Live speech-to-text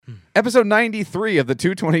Episode 93 of the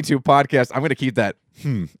 222 podcast. I'm going to keep that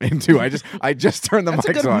into. I just turned the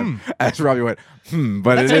mics on as Robbie went,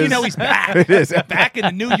 but That's it how is. you know he's back. It is. Back in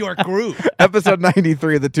the New York groove. Episode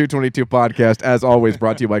 93 of the 222 podcast, as always,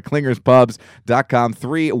 brought to you by ClingersPubs.com.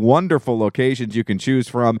 3 wonderful locations you can choose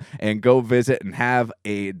from and go visit and have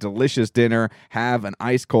a delicious dinner, have an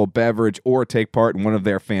ice cold beverage, or take part in one of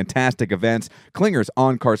their fantastic events. Clingers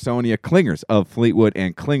on Carsonia, Clingers of Fleetwood,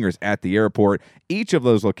 and Clingers at the airport. Each of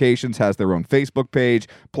those locations has their own Facebook page.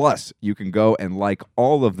 Plus, you can go and like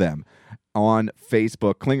all of them on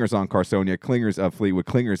Facebook. Clingers on Carsonia, Clingers of Fleetwood,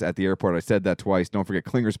 Clingers at the airport. I said that twice. Don't forget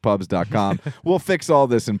ClingersPubs.com. We'll fix all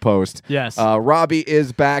this in post. Yes. Robbie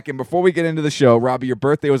is back. And before we get into the show, Robbie, your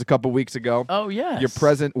birthday was a couple weeks ago. Oh, yes. Your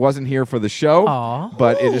present wasn't here for the show, Aw.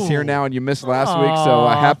 but it is here now, and you missed last week. So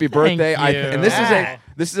happy thank birthday! you. And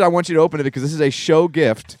this is I want you to open it because this is a show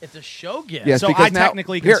gift. It's a show gift. Yes, So because I now-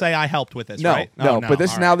 technically can here- say I helped with this, No, right? no, Oh, but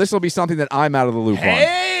this all now right. this will be something that I'm out of the loop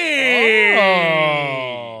Hey!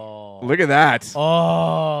 on. Look at that.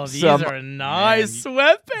 Oh, these Some- are nice He's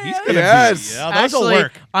sweatpants. gonna Yes. be, those will Actually,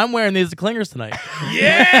 work. I'm wearing these to Clingers tonight.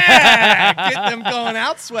 Yeah, get them going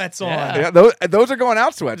out sweats on. Yeah. Yeah, those are going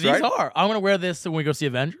out sweats, These right? are. I'm going to wear this when we go see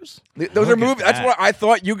Avengers. Those are Look at movie. That's that. what I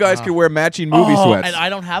thought you guys could wear matching movie sweats. And I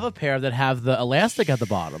don't have a pair that have the elastic at the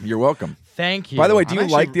bottom. You're welcome. Thank you. By the way, do you I'm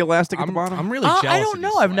like actually- the elastic at the bottom? I'm really jealous. I of don't these know.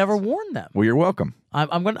 I've sweats. never worn them. Well, you're welcome.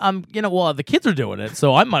 I'm the kids are doing it,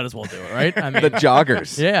 so I might as well do it, right? I mean, The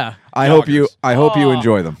joggers. yeah. I hope you Oh.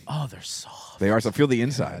 enjoy them. Oh, they're soft. They are. So feel the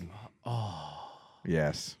inside. Oh.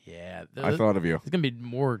 Yes. Yeah. I thought of you. There's gonna be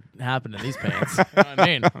more happening in these pants. You know what I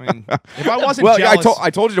mean? I mean, if I wasn't Well, yeah, jealous, I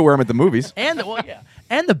told you to wear them at the movies. And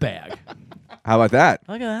the bag. How about that?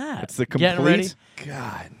 Look at that. It's the Getting ready. complete.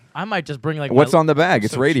 God, I might just bring like What's my, on the bag?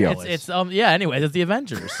 It's So radio. jealous. It's Anyway, it's the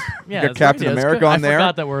Avengers. Yeah, You got it's Captain radio. It's America good. on there. I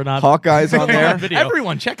forgot that we're not. Hawkeye's on there. Video.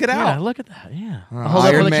 everyone, check it Yeah, out. look at that. Yeah. I'll hold up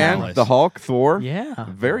for Iron the Man, camera. the Hulk, Thor. Yeah.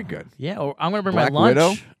 Very good. Yeah. Or I'm gonna bring Black my lunch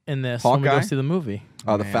Widow, in this when we go Hawkeye. see the movie.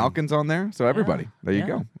 The Man. Falcon's on there. So everybody. There you Yeah.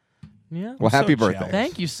 go. Yeah. Well, so happy jealous. birthday.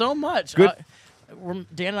 Thank you so much. Good.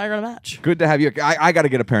 Dan and I are gonna match. Good to have you. I got to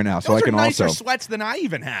get a pair now, so Those I can are nicer also. sweats than I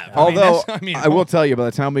even have. Although I mean, I will tell you, by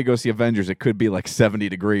the time we go see Avengers, it could be like 70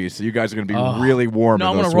 degrees. So you guys are going to be really warm.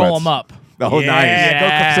 No, in I'm those gonna roll sweats. them up. Oh, Yeah, nice. go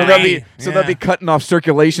Yeah. So capri. they'll be cutting off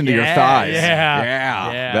circulation to your thighs.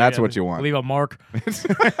 Yeah. That's what you want. Leave a mark.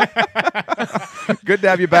 Good to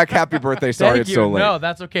have you back. Happy birthday. Sorry Thank it's you. so late. No,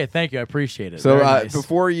 that's okay. Thank you. I appreciate it. So Very nice.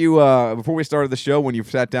 before we started the show, when you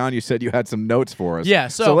sat down, you said you had some notes for us. Yeah,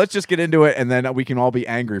 So so- let's just get into it, and then we can all be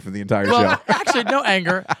angry for the entire well, show. actually, no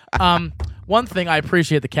anger. One thing, I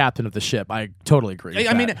appreciate the captain of the ship. I totally agree. with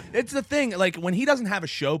I mean, that. it's the thing. Like when he doesn't have a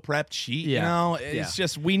show prepped sheet, you Yeah. know, it's Yeah.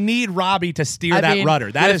 just we need Robbie to steer I that mean,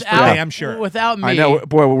 rudder. That is for without- damn sure. Without me, I know,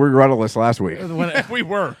 boy, we were rudderless last week. we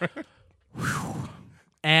were.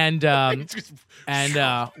 and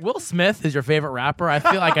Will Smith is your favorite rapper. I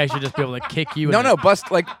feel like I should just be able to kick you. No,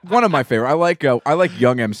 Bust, like one of my favorite. I like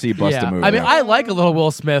Young MC Bust Yeah. a Move. I mean, yeah. I like a little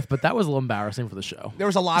Will Smith, but that was a little embarrassing for the show. There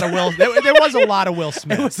was a lot of Will. There was a lot of Will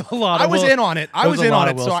Smith. It was a lot I of was Will- in on it. I there was was a in lot on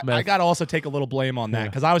of it. Will So I Smith. got to also take a little blame on that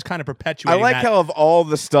because I was kind of I perpetuating. like that. how of all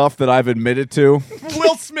the stuff that I've admitted to,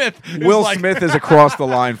 Will Smith. is Will like- Smith is across the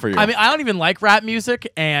line for you. I mean, I don't even like rap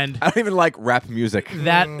music, and I don't even like rap music.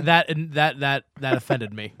 that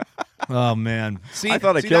offended me. Oh man! See, I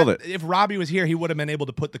thought I killed that- it. If Robbie was here, he would have been able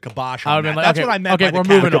to put the kibosh I on would've that. been like, That's okay, what I meant. okay, by we're the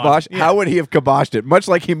moving captain. on. Kibosh. How would he have kiboshed it? Much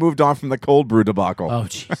like he moved on from the cold brew debacle. Oh,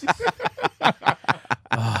 Jesus.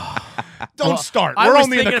 Don't start. I We're was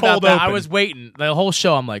only in thinking the cold about that. open. I was waiting the whole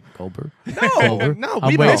show. I'm like, Goldberg. No, I'm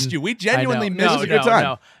we waiting. missed you. We genuinely I know. missed No, was a you. good time.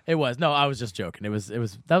 No, it was. No, I was just joking. It was.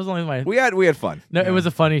 That was only my. We had fun. No, it was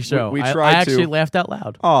a funny show. we I tried actually to- laughed out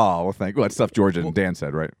loud. Oh, well, thank you. Well, that's stuff George and Dan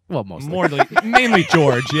said, right? Well, mostly. Mainly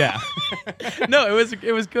George. Yeah. No,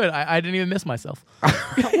 it was good. I didn't even miss myself.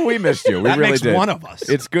 We missed you. We That really makes did. one of us.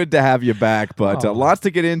 It's good to have you back, but Oh. lots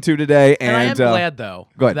to get into today. And I am And, glad though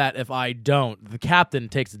go ahead. that if I don't, the captain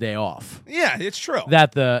takes the day off. Yeah, it's true.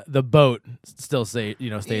 That the boat still stays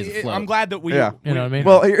afloat. I'm glad that we. Yeah. You know what I mean?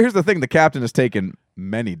 well, here's the thing: the captain has taken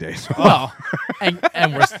many days off. Well,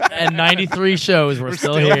 and we're and 93 shows. We're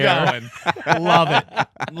still here. going.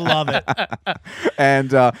 Love it.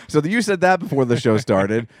 And so you said that before the show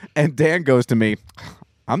started, and Dan goes to me,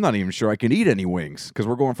 I'm not even sure I can eat any wings because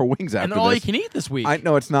we're going for wings after And all this. you can eat this week. I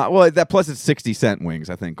know it's not. Well, that plus it's 60-cent wings,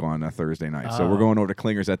 I think, on a Thursday night. So we're Oh. going over to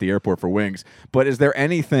Clingers at the airport for wings. But is there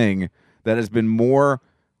anything that has been more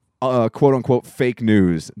quote unquote fake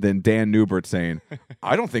news than Dan Newbert saying,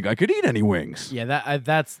 "I don't think I could eat any wings." Yeah,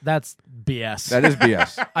 that's BS. That is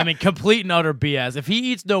BS. I mean, complete and utter BS. If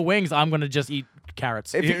he eats no wings, I'm gonna just eat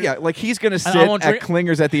carrots. Like he's gonna sit I won't at drink-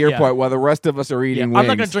 Klingers at the airport while the rest of us are eating wings. I'm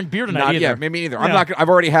not gonna drink beer tonight either. Yeah, me neither. I'm Yeah. not. I've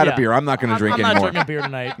already had a Yeah. beer. I'm not gonna drink I'm anymore. not drinking beer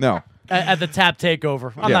tonight. No, At the tap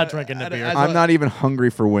takeover, I'm Yeah. not drinking the beer. I'm not even hungry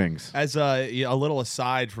for wings. As a little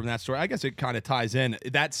aside from that story, I guess it kind of ties in.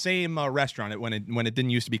 That same restaurant, when it didn't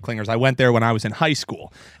used to be Klingers, I went there when I was in high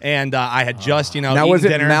school, and I had just Now eaten was it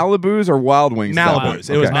dinner. Malibu's or Wild Wings? Malibu's.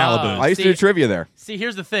 It was Malibu's. I used to do trivia there. See,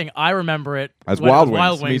 here's the thing. I remember it As when it Wild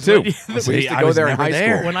was Wings. Me too. When- We used to I go was there in never high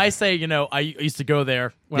there. school. When I say, I used to go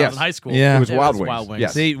there when I Yes. was in high school. Yeah. It was Wild Wings.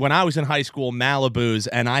 Yes. See, when I was in high school, Malibu's,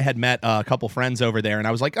 and I had met a couple friends over there, and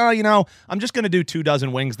I was like, oh, I'm just going to do 24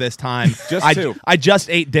 wings this time. Just two. I just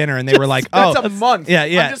ate dinner, and they were like, oh. That's a month. Yeah,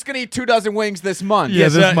 yeah. I'm just gonna eat 24 wings this month. Yeah,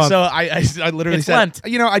 this month. So I literally It's said,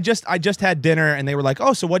 Lent. I just had dinner, and they were like,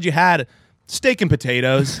 oh, so what'd you had? Steak and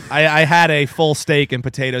potatoes. I had a full steak and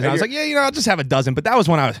potatoes. And I was like, yeah, I'll just have a dozen. But that was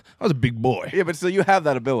when I was a big boy. Yeah, but so you have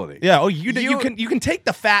that ability. Yeah. Oh, you can take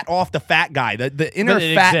the fat off the fat guy. The inner But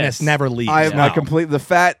it fatness exists. never leaves. I No. the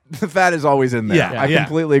fat is always in there. Yeah, I yeah.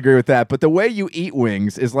 completely agree with that. But the way you eat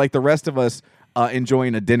wings is like the rest of us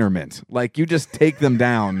enjoying a dinner mint. Like you just take them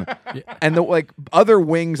down, and the other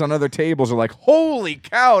wings on other tables are like, holy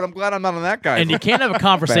cow! I'm glad I'm not on that guy. And you can't have a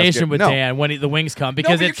conversation Basket. with No. Dan when the wings come no,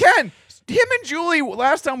 because but you it's can. Him and Julie,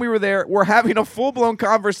 last time we were there, were having a full-blown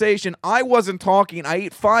conversation. I wasn't talking. I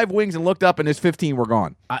ate 5 wings and looked up, and his 15 were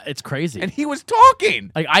gone. it's crazy. And he was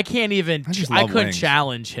talking. Like I can't even. just I love couldn't wings.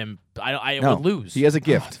 challenge him. I No, would lose. He has a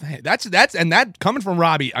gift. That's and that coming from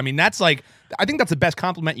Robbie. I mean, that's like I think that's the best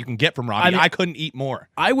compliment you can get from Robbie. I mean- I couldn't eat more.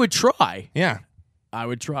 I would try. Yeah. I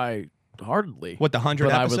would try hardly. What, the 100th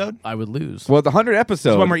but episode? I would lose. Well, the 100th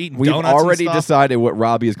episode, when we're eating we've donuts and already stuff? decided what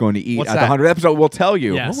Robbie is going to eat What's at that? the 100th episode. We'll tell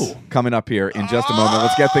you Yes. Ooh. coming up here in just a moment.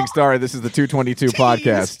 Let's get things started. This is the 222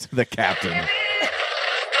 podcast, The Captain.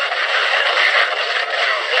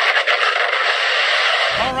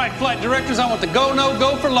 All right, flight directors, I want the go, no,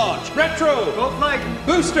 go for launch. Retro. Go flight.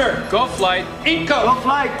 Booster. Go flight. Eco. Go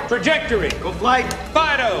flight. Trajectory. Go flight.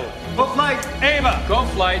 Fido. Go flight. Ava. Go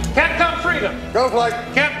flight. Capcom Freedom. Go flight.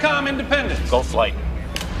 Capcom Independence. Go flight.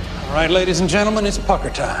 All right, ladies and gentlemen, it's pucker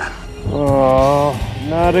time. Oh,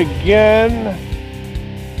 not again.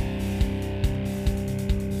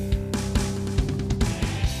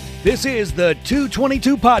 This is the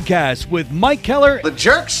 222 Podcast with Mike Keller The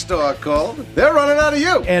Jerk Store called. They're running out of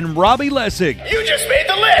you. and Robbie Lessig. You just made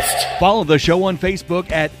the list. Follow the show on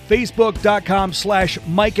Facebook at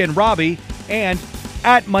facebook.com/Mike and Robbie and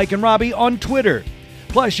at Mike and Robbie on Twitter.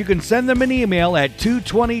 Plus, you can send them an email at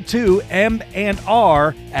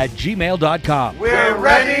 222mnr@gmail.com. We're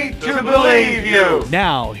ready to believe you.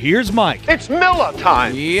 Now, here's Mike. It's Miller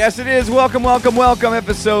time. Yes, it is. Welcome, welcome, welcome.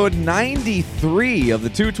 Episode 93 of the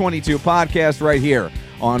 222 podcast right here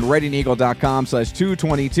on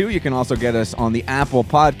ReadingEagle.com/222. You can also get us on the Apple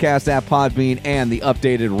Podcast app, Podbean, and the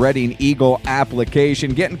updated Reading Eagle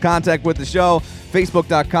application. Get in contact with the show.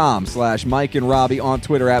 Facebook.com/Mike and Robbie, on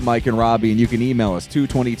Twitter at Mike and Robbie, and you can email us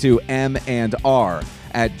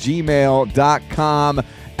 222mnr@gmail.com.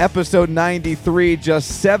 Episode 93,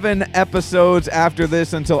 just 7 episodes after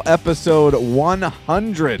this until episode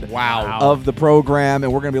 100 of the program,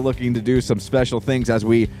 and we're going to be looking to do some special things as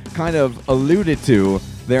we kind of alluded to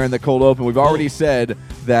there in the cold open. We've already said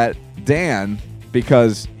that Dan,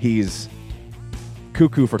 because he's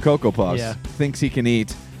cuckoo for Cocoa Puffs, Yeah. thinks he can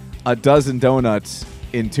eat a dozen donuts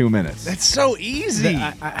in 2 minutes. That's so easy.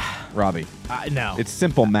 Robbie, No. it's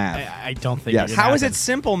simple math. I don't think. Yes. it can How is happen. it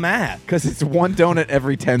simple math? Because it's one donut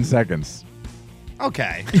every 10 seconds.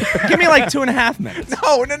 Okay. Give me like 2.5 minutes.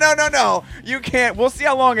 No. You can't. We'll see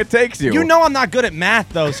how long it takes you. You know I'm not good at math,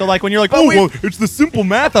 though. So, like, when you're like, But oh, we- well, it's the simple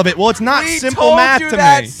math of it. Well, it's not we simple told math you to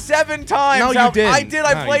that me. 7 times. No, you I didn't. did.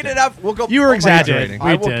 I No, you played it didn't. up. We'll go. You were Oh my exaggerating.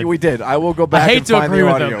 God. We did. I will go back I hate and to find agree the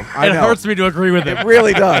with audio. him. I It know. hurts me to agree with him. It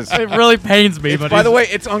really does. It really pains me. But By the he's- way,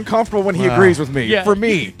 it's uncomfortable when he agrees with me. Yeah. For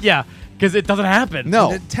me. yeah, because it doesn't happen.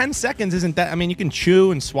 No. 10 seconds isn't that. I mean, you can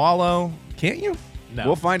chew and swallow. Can't you? No.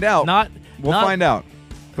 We'll find out. We'll not- find out.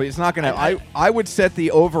 But it's not going to. I would set the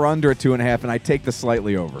over-under at 2.5, and I take the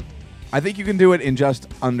slightly over. I think you can do it in just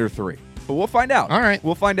under 3. But we'll find out. All right.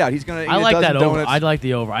 We'll find out. He's going to eat I a like dozen that over. donuts. I like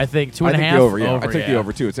the over. I think 2.5. I think the over, yeah. I took the yeah.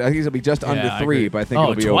 over, too. I think it's going to be just under Yeah, I 3, agree. but I think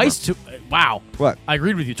it'll be twice. over. Wow. What? I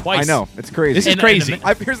agreed with you twice. I know. It's crazy. This is crazy.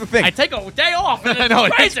 Here's the thing. I take a day off. And I know.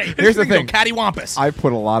 it's crazy. Here's the thing. Cattywampus. I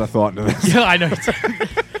put a lot of thought into this. Yeah, I know.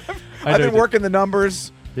 I've been working the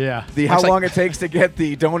numbers Yeah. The how long it takes to get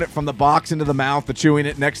the donut from the box into the mouth, the chewing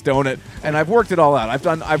it, next donut, and I've worked it all out.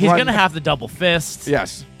 I've He's run, gonna have the double fists.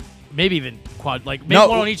 Yes. Maybe even quad, like maybe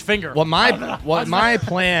one on each finger. What my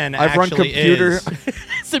plan I've run actually computer is,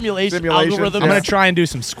 simulation Simulations, algorithms. I'm going to try and do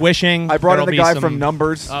some squishing. I brought in There'll the be guy some- from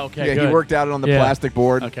Numbers. Oh, okay, Yeah, good. he worked out it on the Yeah. plastic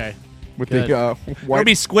board. Okay. With Good. the There'll white.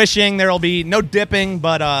 be squishing. There'll be no dipping,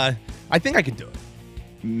 but I think I can do it.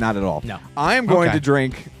 Not at all. No. I am going Okay. to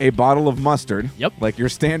drink a bottle of mustard. Yep. Like your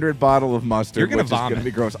standard bottle of mustard. You're gonna which is vomit. going to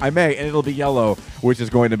be gross. I may, and it'll be yellow, which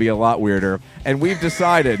is going to be a lot weirder. And we've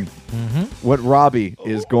decided what Robbie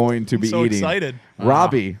is going to be so eating. excited.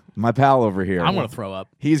 Robbie, my pal over here. I'm gonna throw up.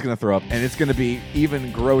 He's going to throw up, and it's going to be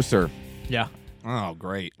even grosser. Yeah. Oh,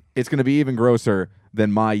 great. It's going to be even grosser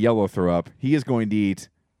than my yellow throw up. He is going to eat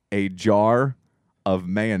a jar of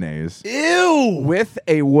mayonnaise Ew. with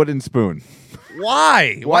a wooden spoon.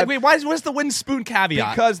 Why? Why- Wait, what's the wooden spoon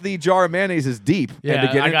caveat? Because the jar of mayonnaise is deep, Yeah, and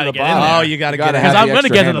to get I into gotta the get in bottom, there. Oh, you gotta get in have Because the I'm gonna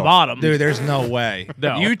extra get to the handle. bottom. Dude, there's no way.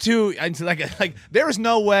 No. You two, it's like there is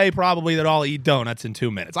no way probably that I'll eat donuts in 2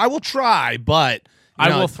 minutes. I will try, but you I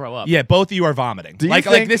know, will throw up. Yeah, both of you are vomiting. Do you like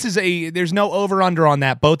think- this is there's no over under on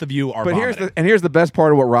that. Both of you are But vomiting. here's the best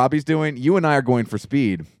part of what Robbie's doing. You and I are going for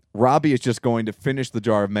speed. Robbie is just going to finish the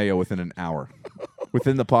jar of mayo within an hour,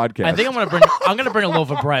 within the podcast. I think I'm gonna bring a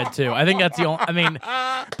loaf of bread too. I think that's the only. I mean,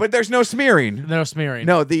 but there's no smearing. no smearing.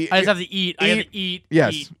 No, I just have to eat. I have to eat.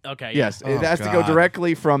 Yes. Eat. Okay. Yes, yeah. it has to go God.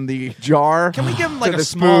 directly from the jar. Can we give him to like a the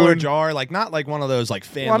smaller spoon. jar, like not like one of those like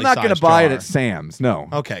family? Well, I'm not going to buy it at Sam's. No.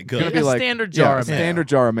 Okay, good. It's gonna be a like standard jar a of mayo. standard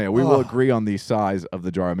jar of mayo. We will agree on the size of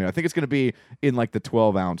the jar of mayo. I think it's going to be in like the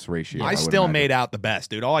 12-ounce ratio. I would still imagine. made out the best,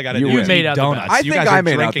 dude. All I got to You do win. is You made eat out the donuts. best. I You think guys I are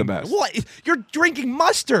made out the drinking, best. What? You're drinking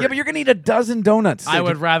mustard. Yeah, but you're going to eat a dozen donuts. I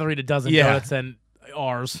would rather eat a dozen Yeah. donuts than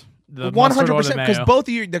ours. The 100% because because both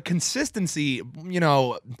of you, the consistency,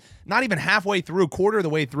 not even halfway through, quarter of the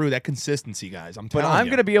way through, that consistency, guys. I'm But telling I'm you.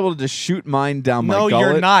 going to be able to just shoot mine down my No, gullet.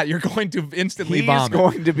 you're not. You're going to instantly He's vomit.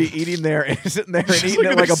 going to be eating there and sitting there and Just eating look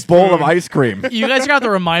it at like the a bowl of spoon. ice cream. You guys are gonna have to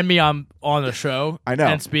remind me I'm on the show. I know.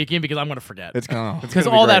 And speaking because I'm gonna forget. It's Because gonna be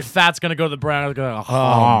all great. that fat's gonna go to the brain. I'm gonna go,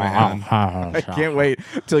 Oh, man. I can't wait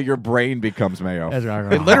till your brain becomes mayo.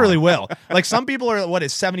 It literally will. Like some people are, what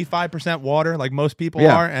is 75% water, like most people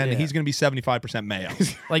Yeah. are, and Yeah. he's going to be 75% mayo.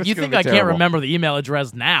 Like you gonna think be I can't terrible. remember the email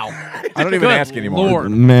address now? I don't even Good ask anymore.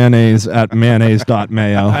 Lord.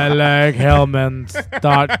 Mayonnaise@mayonnaise.mayo. I like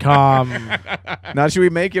Hellmans.com. Now, should we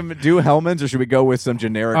make him do Hellman's or should we go with some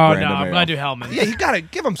generic Oh brand no, of I'm mayo? gonna do Hellmans. Yeah, you got to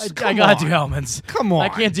give him. I Come gotta do on. Hellmans. Come on. I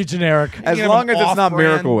can't do generic. As Give long him as it's not off-brand.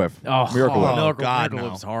 Miracle Whip. Oh, Miracle Whip. Miracle, God, Miracle no.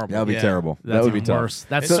 Whip's horrible. That would be Yeah. terrible. That's That would be even tough. worse.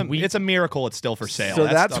 That's It's, sweet. it's a miracle it's still for sale. So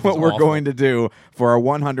That that's stuff what is we're awful. going to do for our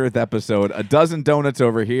 100th episode. A dozen donuts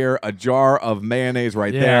over here, a jar of mayonnaise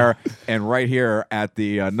right Yeah. there, and right here at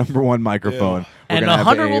the number one microphone. We're and gonna have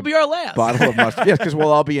 100 a will be our last. bottle of mustard. Yes, because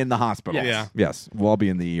we'll all be in the hospital. Yeah. Yes, we'll all be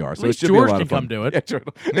in the ER. So least it should George be a lot can of fun. come do it. Yeah, sure.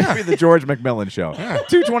 It'll be the George McMillan show.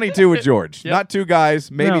 222 with George. Yep. Not two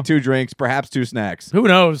guys, maybe No. 2 drinks, perhaps 2 snacks. Who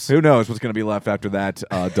knows? Who knows what's going to be left after that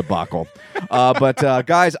debacle? But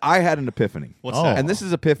guys, I had an epiphany. What's that? And this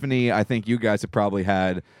is epiphany I think you guys have probably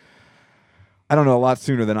had, I don't know, a lot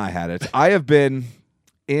sooner than I had it. I have been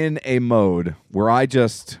in a mode where I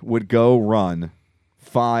just would go run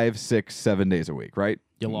 5, 6, 7 days a week, right?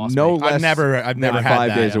 You lost no me. less I've never than had 5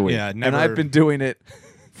 that. days a week. Yeah, And never- I've been doing it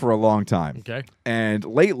for a long time. Okay. And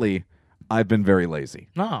lately, I've been very lazy.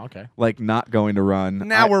 Oh, okay. Like not going to run.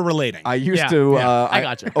 Now we're relating. I used Yeah, to. yeah, I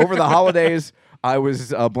gotcha. Over the holidays, I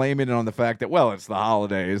was blaming it on the fact that, well, it's the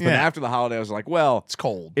holidays. Then Yeah. after the holiday, I was like, well, it's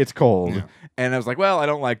cold. it's cold. And I was like, well, I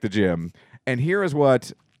don't like the gym. And here is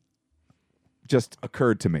what just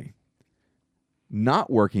occurred to me. Not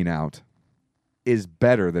working out is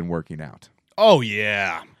better than working out. Oh,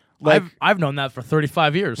 yeah. Like, I've known that for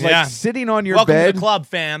 35 years. like Yeah. sitting on your Welcome bed, to the club,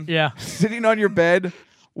 fam. Yeah. sitting on your bed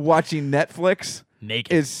watching Netflix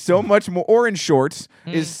Naked. is so much more, or in shorts,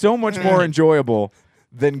 is so much more enjoyable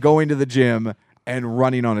than going to the gym and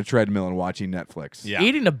running on a treadmill and watching Netflix. Yeah.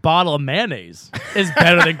 Eating a bottle of mayonnaise is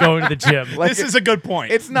better than going to the gym. Like, This is a good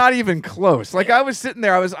point. It's not even close. Like I was sitting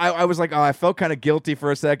there, I was like, oh, I felt kind of guilty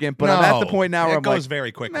for a second, but I'm at the No. point now where It I'm goes like,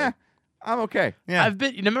 very quickly. nah, I'm okay. Yeah. I've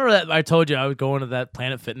been. You remember that I told you I was going to that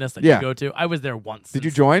Planet Fitness that Yeah. you go to? I was there once. Did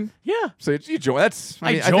you join? Yeah. So you joined. That's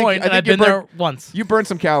I mean, joined think and I've you been burned- there once. You burned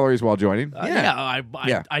some calories while joining. Yeah.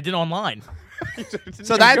 Yeah. I did online.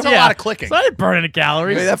 So that's a Yeah. lot of clicking. So I didn't burn any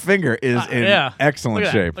calories. I mean, that finger is in yeah. excellent Look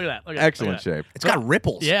at that. shape. Look at that. Look at that. Excellent Look at that. shape. It's got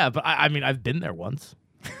ripples. Yeah, but I mean, I've been there once.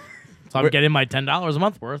 So I'm getting my $10 a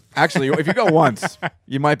month worth. Actually, if you go once,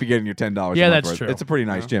 you might be getting your $10. Yeah, a month that's worth. true. It's a pretty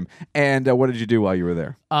nice gym. And what did you do while you were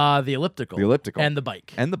there? The elliptical. The elliptical. And the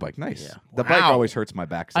bike. And the bike. Nice. Yeah. The bike Wow. always hurts my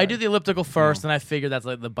backside. I do the elliptical first, and I figure that's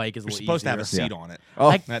like the bike is a You're little supposed to have a easier. seat on it.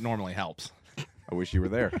 Oh. That normally helps. I wish you were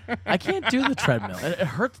there. I can't do the treadmill. It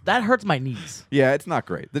hurts. That hurts my knees. Yeah, it's not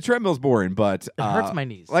great. The treadmill's boring, but It hurts my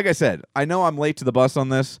knees. Like I said, I know I'm late to the bus on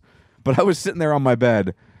this, but I was sitting there on my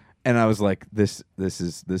bed, and I was like, "This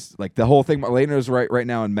is like the whole thing." Elena's right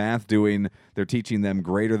now in math doing. They're teaching them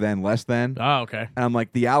greater than, less than, Oh, okay. and I'm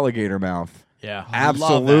like the alligator mouth, Yeah.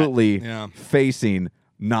 absolutely Yeah. facing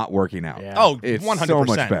not working out. Yeah. Oh, It's 100%. so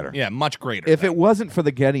much better. Yeah, much greater. If it wasn't for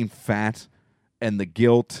the getting fat and the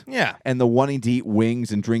guilt, Yeah. and the wanting to eat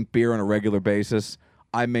wings and drink beer on a regular basis,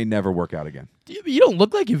 I may never work out again. You don't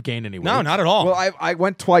look like you've gained any weight. No, not at all. Well, I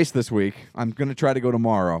went twice this week. I'm gonna try to go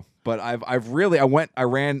tomorrow, but I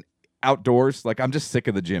ran outdoors. Like, I'm just sick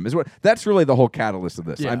of the gym. That's really the whole catalyst of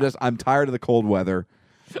this. Yeah. I'm tired of the cold weather.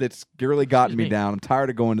 It's really gotten me me. down. I'm tired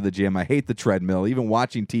of going to the gym. I hate the treadmill. Even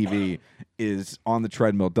watching TV is on the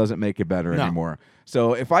treadmill doesn't make it better No. anymore.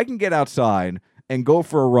 So if I can get outside and go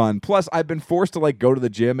for a run, plus I've been forced to like go to the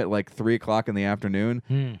gym at like 3:00 in the afternoon.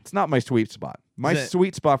 It's not my sweet spot. My Is it-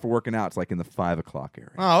 sweet spot for working out is like in the 5:00 area.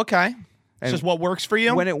 Oh, okay. It's And just what works for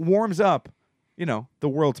you. When it warms up, the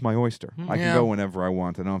world's my oyster. I can Yeah. go whenever I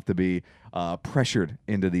want. I don't have to be pressured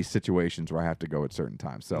into these situations where I have to go at certain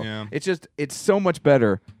times. So Yeah. it's so much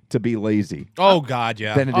better to be lazy Oh God,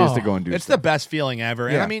 yeah. than it is to go and do It's stuff. the best feeling ever.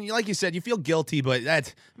 And Yeah. I mean, like you said, you feel guilty, but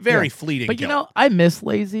that's very Yeah. fleeting. But you guilt. know, I miss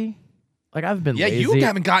lazy. Like I've been yeah, lazy. you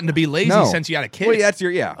haven't gotten to be lazy No. since you had a kid. Well, that's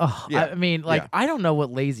your Ugh, yeah. I mean, like Yeah. I don't know what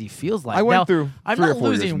lazy feels like. I went Now, through I'm 3 or not 4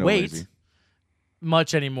 years losing no weight lazy.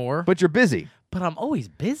 much anymore, But you're busy. but I'm always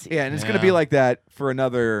busy. Yeah, and it's going to Yeah. be like that for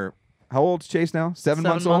another. How old's Chase now? 7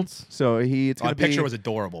 months old. months. So it's Oh, going the to be picture was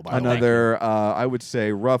adorable, by the way. another. I would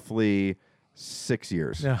say roughly 6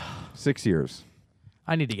 years. Ugh, 6 years.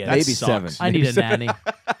 I need to get. That Maybe sucks. 7. I need a nanny.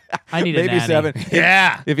 I need a Maybe nanny. 7.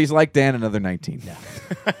 Yeah. If he's like Dan, another 19.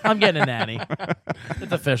 I'm getting a nanny.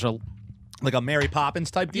 It's official. Like a Mary Poppins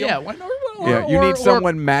type deal. Yeah, why not? Yeah, you need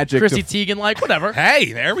someone magic. Chrissy to Teigen, like whatever.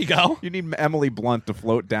 Hey, there we go. You need Emily Blunt to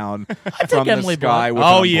float down take from the Emily sky Blunt. with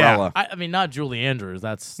Oh, an yeah. umbrella. I mean, not Julie Andrews.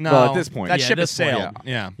 That's No, Well, at this point. that Yeah, ship at has this point, sailed.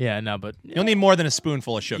 Yeah. yeah, no, but You'll need more than a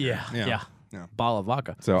spoonful of sugar. yeah, yeah, Yeah. ball of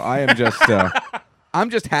vodka. So I am just, I'm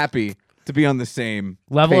just happy to be on the same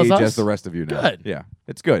Level as page us? as the rest of you now. Good. Yeah,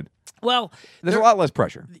 it's good. Well, There's a lot less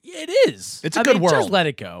pressure. it is. It's a I good mean, world. Just let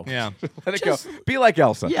it go. Yeah. Let it Just- go. Be like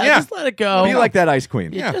Elsa. Yeah, Yeah. just let it go. Be like that ice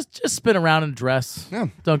queen. Yeah, just spin around in a dress. Yeah.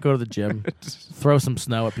 Don't go to the gym. Throw some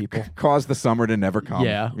snow at people. Cause the summer to never come.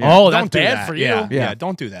 Yeah. Oh, that's Don't do bad that. for you. Yeah. Yeah.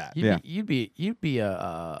 Don't do that. Yeah. You'd be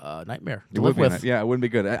a nightmare It to would live be with. nice. Yeah, it wouldn't be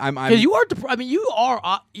good. I'm Because you are. I mean,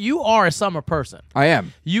 you are a summer person. I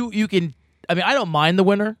am. You can. I mean, I don't mind the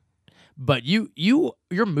winter, but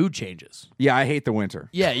your mood changes. Yeah, I hate the winter.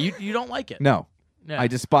 Yeah, you don't like it. No, Yeah. I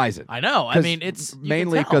despise it. I know. I 'Cause mean, it's you can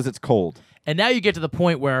mainly tell. because it's cold. And now you get to the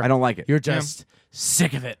point where I don't like it. You're just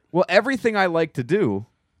sick of it. Well, everything I like to do,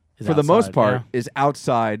 Is for the most outside, part, yeah. is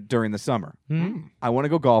outside during the summer. I want to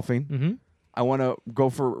go golfing. Mhm. I want to go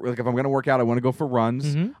for, like, if I'm going to work out, I want to go for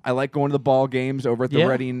runs. I like going to the ball games over at the Yeah.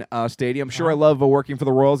 Reading Stadium. Sure, I love working for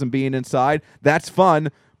the Royals and being inside. That's fun,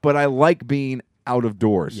 but I like being out of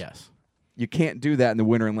doors. Yes. You can't do that in the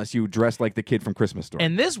winter unless you dress like the kid from Christmas Story.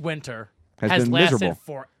 And this winter Has has been lasted miserable.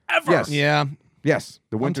 forever. Yes. Yeah. Yes,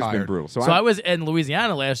 the winter's been tired. brutal. So, So I was in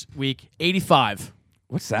Louisiana last week, 85.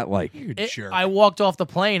 what's that like? Sure. I walked off the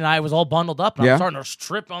plane and I was all bundled up and Yeah? I'm starting to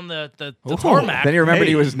strip on the tarmac. Then he remembered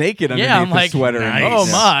he was naked underneath yeah, I'm the like, sweater. and- oh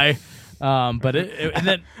Yeah. my. But and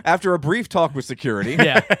then After a brief talk with security,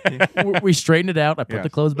 yeah, we straightened it out. I put Yeah. the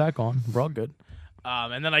clothes back on. We're all good.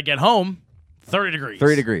 And then I get home, 30 degrees.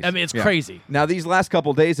 30 degrees. I mean, it's Yeah. crazy. Now, these last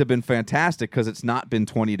couple days have been fantastic because it's not been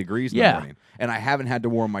 20 degrees in Yeah. the morning. And I haven't had to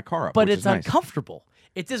warm my car up, But which it's is nice. uncomfortable.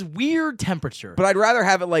 It's this weird temperature. But I'd rather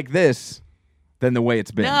have it like this than the way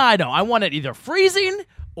it's been. no, I know. I want it either freezing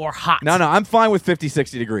or hot. No, I'm fine with 50,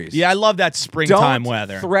 60 degrees. Yeah, I love that springtime Don't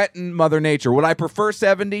weather. threaten Mother Nature. Would I prefer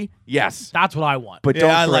 70? Yes. That's what I want. But Yeah,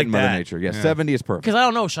 don't I threaten like Mother that. Nature. Yes, Yeah. 70 is perfect. Because I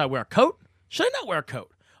don't know, should I wear a coat? Should I not wear a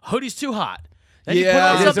coat? Hoodie's too hot. Then you put Yeah.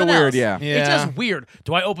 on It is a something weird, else. yeah. It's Yeah. just weird.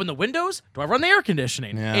 Do I open the windows? Do I run the air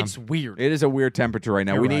conditioning? Yeah. It's weird. It is a weird temperature right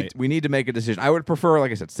now. You're we right. need to make a decision. I would prefer, like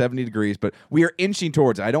I said, 70 degrees, but we are inching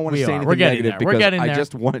towards it. I don't want We to say are. anything We're getting negative there. We're because getting I there.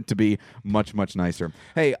 just want it to be much, much nicer.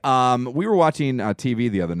 Hey, we were watching TV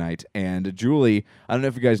the other night, and Julie, I don't know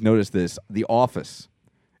if you guys noticed this, The Office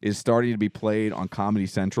is starting to be played on Comedy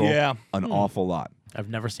Central Yeah. an awful lot. I've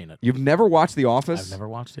never seen it. You've never watched The Office? I've never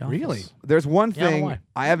watched The Office. Really? There's one Yeah, I don't know thing why.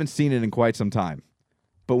 I haven't seen it in quite some time,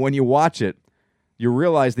 but when you watch it, you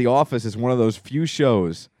realize The Office is one of those few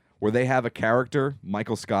shows where they have a character,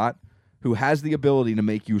 Michael Scott, who has the ability to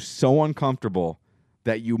make you so uncomfortable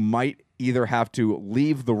that you might either have to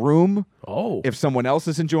leave the room if someone else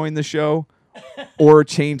is enjoying the show or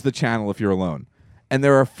change the channel if you're alone. And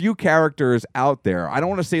there are a few characters out there. I don't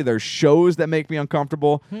want to say there's shows that make me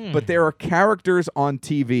uncomfortable, but there are characters on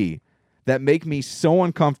TV that make me so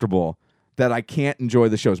uncomfortable that I can't enjoy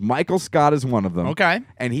the shows. Michael Scott is one of them. Okay.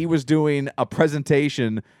 And he was doing a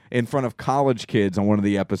presentation in front of college kids on one of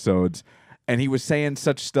the episodes, and he was saying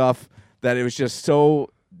such stuff that it was just so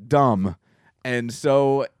dumb and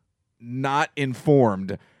so not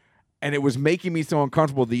informed, and it was making me so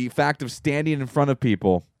uncomfortable. The fact of standing in front of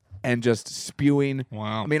people and just spewing.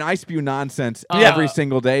 Wow. I mean, I spew nonsense every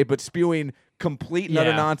single day, but spewing complete and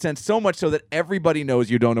utter nonsense, so much so that everybody knows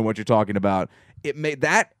you don't know what you're talking about. It made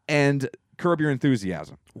that and Curb Your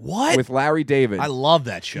Enthusiasm. What? With Larry David. I love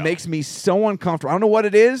that show. Makes me so uncomfortable. I don't know what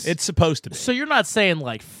it is. It's supposed to be. So you're not saying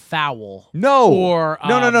like foul? No. Or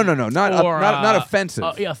No. Not offensive.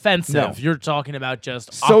 Yeah, offensive. No. You're talking about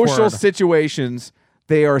just social awkward. situations.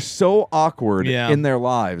 They are so awkward Yeah. in their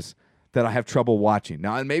lives that I have trouble watching.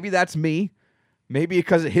 Now, and maybe that's me. Maybe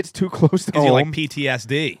because it hits too close to Gives you home. like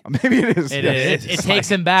PTSD. Maybe it is. It yes. is. It takes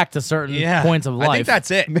him back to certain points of life. I think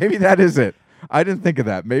that's it. Maybe that is it. I didn't think of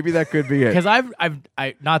that. Maybe that could be it. Because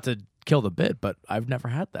I not to kill the bit, but I've never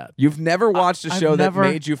had that. You've never watched a I've show never- that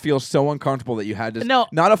made you feel so uncomfortable that you had to. No.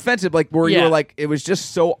 Not offensive, like where you Yeah. were like, it was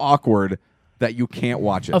just so awkward that you can't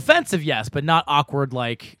watch it. Offensive, yes, but not awkward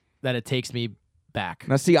like that. It takes me back.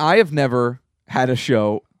 Now, see, I have never had a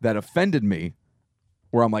show that offended me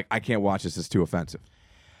where I'm like, I can't watch this. It's too offensive.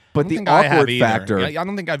 But the awkward factor. I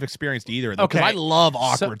don't think I've experienced either. Because Okay. I love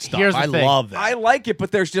awkward So, stuff. here's the I thing. love that. I like it,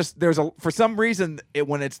 but there's for some reason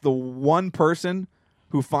when it's the one person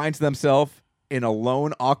who finds themselves in a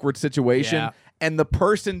lone awkward situation Yeah. and the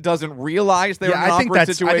person doesn't realize they're in an I think awkward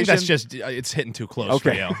that's. situation. I think that's just. It's hitting too close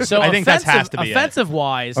Okay. for you. So I think that has to be it. offensive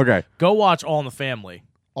wise. Okay. Go watch All in the Family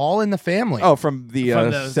All in the Family. Oh, from the,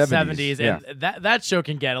 from the 70s. Yeah. and that show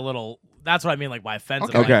can get a little. That's what I mean, like by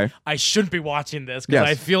offensive. Okay. Like, I shouldn't be watching this because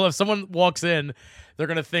Yes. I feel if someone walks in, they're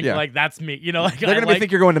gonna think Yeah. like that's me. You know, like They're going to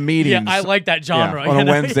think you're going to meetings. Yeah, I like that genre on a you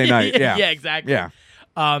know? Wednesday night. Yeah. yeah, exactly. Yeah.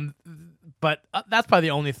 But that's probably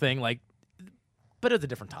the only thing. Like, but it's a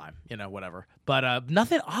different time. You know, whatever. But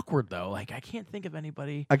nothing awkward though. Like I can't think of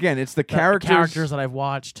anybody. Again, it's the Characters that I've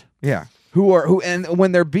watched. Yeah. Who and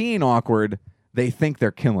when they're being awkward, they think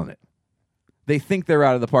they're killing it. They think they're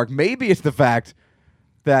out of the park. Maybe it's the fact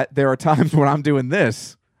that there are times when I'm doing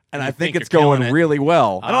this and You I think think it's you're killing going it. really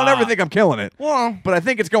well. I don't ever think I'm killing it. Well, But I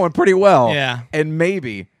think it's going pretty well. Yeah. And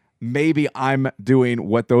maybe I'm doing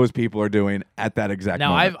what those people are doing at that exact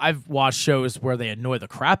Now moment. I've watched shows where they annoy the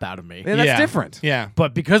crap out of me, And that's yeah. different. Yeah.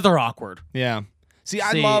 but because they're awkward. Yeah. See,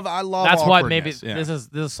 I See, love. That's why maybe awkwardness. Yeah. this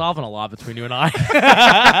is solving a lot between you and I.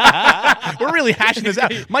 We're really hashing this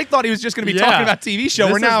out. Mike thought he was just going to be Yeah. talking about TV show.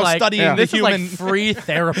 This We're is now like- studying the This human. is like free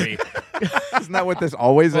therapy. Isn't that what this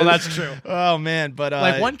always Well, is? that's true. oh man, but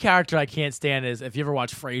Like one character I can't stand is if you ever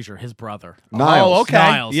watch Frasier, his brother. Niles. Oh, okay.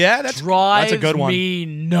 Niles. Yeah, that's drives a good one. me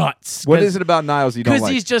nuts. What is it about Niles you don't Because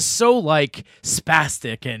like? he's just so like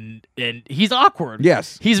spastic and he's awkward.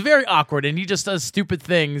 Yes. he's very awkward and he just does stupid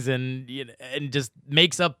things and and just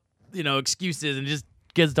makes up excuses and just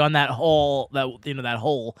gets down that hole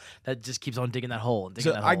that just keeps on digging that hole and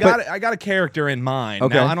digging So that I hole. got a character in mind.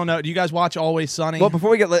 Okay. Now, I don't know. Do you guys watch Always Sunny? Well, before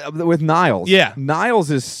we get with Niles, Yeah.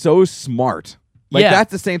 Niles is so smart. Like Yeah.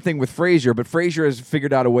 that's the same thing with Frasier, but Frasier has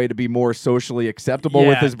figured out a way to be more socially acceptable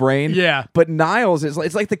with Yeah. his brain. Yeah. But Niles is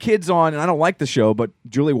it's like the kids on, and I don't like the show, but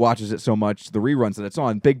Julie watches it so much, the reruns that it's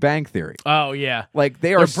on, Big Bang Theory. Oh yeah. Like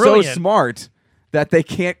they are They're so brilliant. smart that they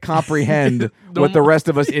can't comprehend what the rest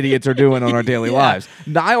of us idiots are doing on our daily lives.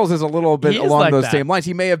 Niles is a little bit He is along like those that. same lines.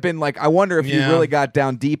 He may have been like, I wonder if Yeah. you really got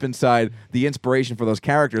down deep inside the inspiration for those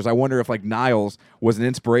characters. I wonder if like Niles was an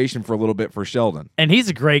inspiration for a little bit for Sheldon. And he is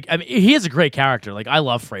a great character. Like I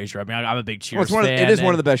love Frasier. I mean, I'm a big Cheers Well, fan. it is one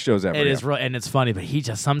and of the best shows ever. It yeah. is real, and it's funny. But he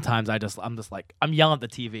just sometimes I'm just like I'm yelling at the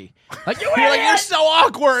TV. Like you're so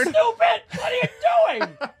awkward. stupid. What are you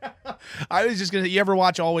doing? I was just gonna. You ever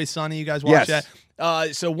watch Always Sunny? You guys watch Yes.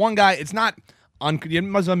 that? So one guy, it's not. You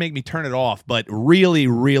must well make me turn it off, but really,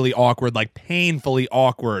 really awkward, like painfully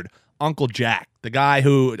awkward. Uncle Jack, the guy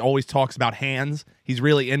who always talks about hands. He's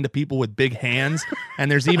really into people with big hands. And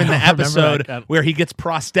there's even the I don't remember episode that guy. where he gets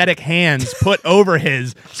prosthetic hands put over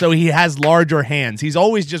his, so he has larger hands. He's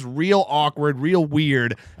always just real awkward, real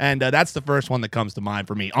weird. And that's the first one that comes to mind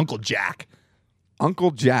for me. Uncle Jack.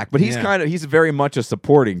 Uncle Jack, but he's Yeah. he's very much a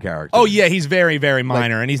supporting character. Oh yeah, he's very, very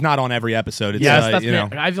minor, and he's not on every episode. It's, Yeah, you know.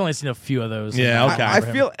 I've only seen a few of those. Yeah, okay.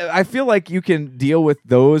 I feel like you can deal with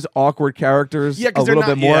those awkward characters Yeah, a 'cause they're little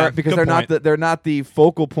not- bit more yeah, because good they're not the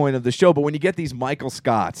focal point of the show. But when you get these Michael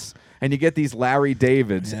Scotts and you get these Larry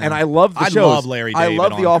Davids, and I love the I shows. love Larry I David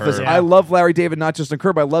love on The Office. Curb. I love Larry David not just on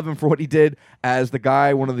Curb. I love him for what he did as the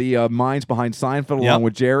guy, one of the minds behind Seinfeld, along Yep.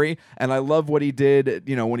 with Jerry. And I love what he did.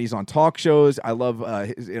 When he's on talk shows. I love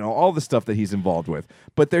all the stuff that he's involved with.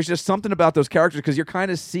 But there's just something about those characters because you're kind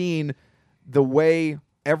of seeing the way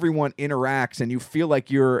everyone interacts, and you feel like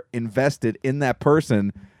you're invested in that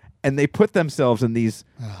person. And they put themselves in these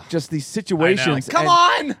situations. Come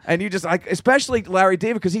on! And you just especially Larry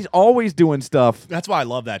David, because he's always doing stuff. That's why I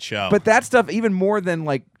love that show. But that stuff, even more than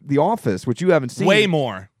like The Office, which you haven't seen, way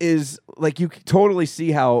more. is like you totally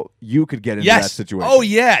see how you could get into Yes. that situation. Oh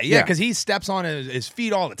yeah, Yeah. because he steps on his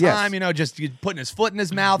feet all the Yes. time. Just putting his foot in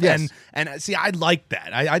his mouth. Yes. And see, I like that.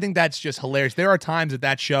 I think that's just hilarious. There are times at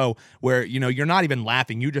that show where you're not even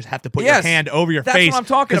laughing. You just have to put Yes. your hand over your That's face. what I'm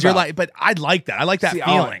talking 'cause you're about. like, but I like that. I like that See,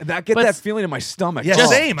 feeling. I get But that feeling in my stomach. Yeah, Oh.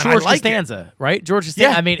 same. And I George like it. Costanza, right? George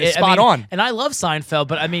Costanza. Yeah, I mean, it's I spot mean, on. And I love Seinfeld,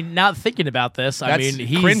 but I mean, now thinking about this, I That's mean,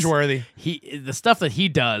 he's cringeworthy. The stuff that he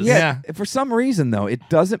does. Yeah. For some reason, though, it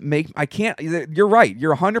doesn't make. I can't. You're right.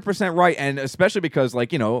 You're 100% right, and especially because,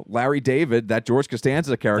 Larry David, that George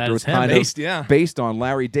Costanza character That was is him. kind Based, of yeah. based on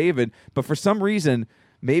Larry David. But for some reason,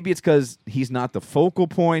 maybe it's because he's not the focal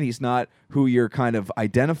point. He's not who you're kind of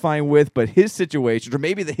identifying with. But his situations, or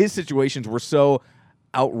maybe his situations, were so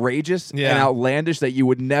outrageous Yeah. and outlandish that you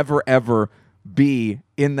would never ever be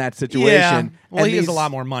in that situation. Yeah. Well, And he has a these-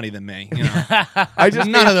 lot more money than me. I just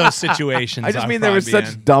None of those situations. I just I'd mean there was probably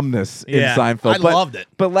such be in. dumbness Yeah, in Seinfeld. I but, loved it.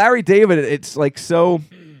 But Larry David, it's like so.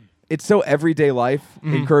 It's so everyday life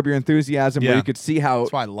in Curb Your Enthusiasm, where Yeah. you could see how.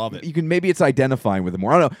 That's why I love it. You can maybe it's identifying with him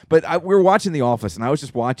more. I don't know, but we were watching The Office, and I was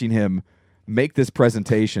just watching him make this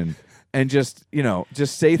presentation and just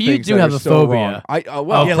say You things do that have are a so phobia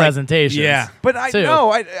wrong. of presentations. yeah. But I too. know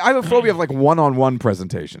I have a phobia of like one-on-one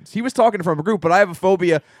presentations. He was talking from a group, but I have a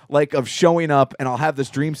phobia like of showing up, and I'll have this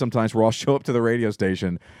dream sometimes where I'll show up to the radio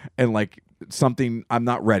station and like something I'm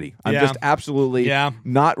not ready. I'm Yeah. just absolutely Yeah.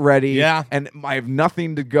 not ready. Yeah. And I have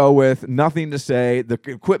nothing to go with, nothing to say. The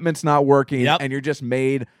equipment's not working, Yep. and you're just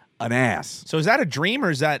made an ass. So is that a dream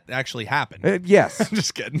or is that actually happened? Yes.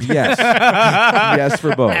 Just kidding. Yes. Yes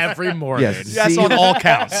for both. Every morning. Yes. Yes, See- on all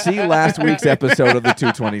counts. See last week's episode of the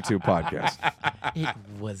 222 podcast. It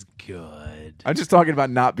was good. I'm just talking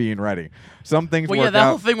about not being ready. Some things Well, work yeah, that out.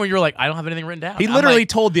 whole thing where you're like, I don't have anything written down. He I'm literally like-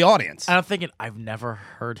 told the audience. and I'm thinking, I've never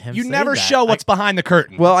heard him. You say never that. show what's behind the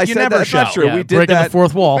curtain. Well, I you said never that's show. not true. Yeah, We did breaking that. the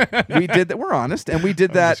fourth wall. We did that. We're honest, and we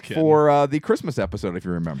did that just kidding. for the Christmas episode, if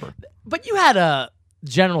you remember. But you had a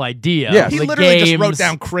general idea. Yes. of He the literally just games. wrote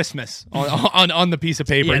down Christmas on the piece of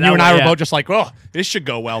paper, Yeah, and that you and one, I were yeah. both just like, "Oh, this should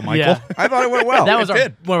go well, Michael." Yeah. I thought it went well. That was It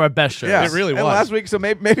did. one of our best shows. Yes. It really And was. last week, so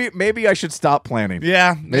maybe I should stop planning.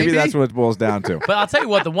 Yeah, Maybe that's what it boils down to. But I'll tell you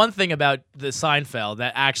what, the one thing about the Seinfeld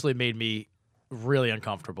that actually made me really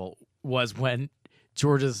uncomfortable was when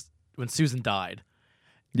Susan died.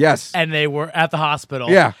 Yes. And they were at the hospital.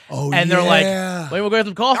 Yeah. Oh, and they're yeah. like, wait, we'll go get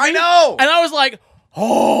some coffee. I know. And I was like,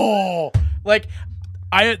 oh, like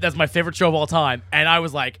that's my favorite show of all time. And I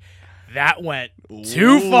was like, that went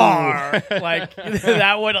too far. Like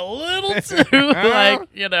that went a little too,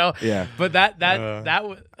 Yeah. But that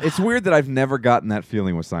was. It's weird that I've never gotten that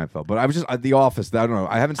feeling with Seinfeld, but I was just The Office. I don't know.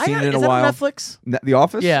 I haven't seen it in a is that while. on Netflix? The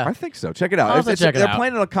Office? Yeah. I think so. Check it out. I'll have to check it they're out.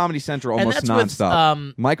 playing it on Comedy Central And almost that's with,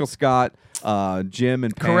 nonstop. Michael Scott, Jim,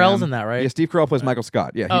 and Pam. Carell's in that, right? Yeah, Steve Carell plays Michael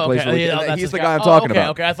Scott. Yeah, he Oh, plays. okay. Really, Yeah, and that's he's this the guy. guy I'm Oh, talking okay, about.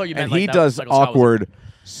 okay. I thought you meant and like he that does Michael Scott was in. awkward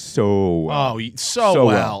so well. Oh, so So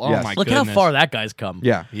well. well, Oh yes. my Look goodness. how far that guy's come.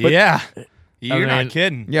 Yeah. But- Yeah, you're I mean- not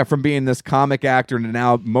kidding. Yeah, from being this comic actor to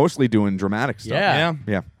now mostly doing dramatic stuff. Yeah.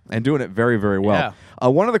 Yeah, and doing it very, very well.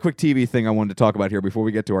 One other quick TV thing I wanted to talk about here before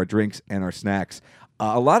we get to our drinks and our snacks.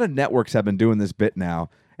 A lot of networks have been doing this bit now,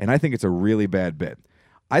 and I think it's a really bad bit.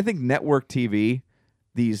 I think network TV,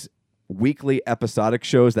 these weekly episodic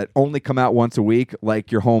shows that only come out once a week,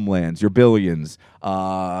 like your Homelands, your Billions,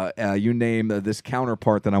 you name this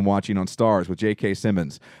counterpart that I'm watching on Stars with J.K.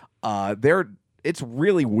 Simmons. It's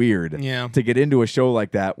really weird Yeah. to get into a show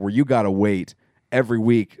like that where you got to wait every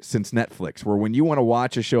week since Netflix, where when you want to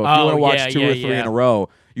watch a show, if you want to watch two or three in a row,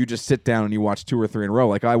 you just sit down and you watch 2 or 3 in a row.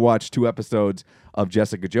 Like I watched 2 episodes of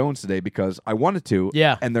Jessica Jones today because I wanted to,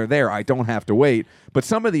 Yeah. and they're there. I don't have to wait. But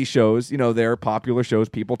some of these shows, they're popular shows.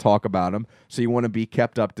 People talk about them, so you want to be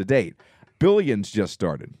kept up to date. Billions just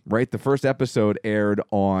started, right? The first episode aired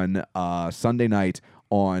on Sunday night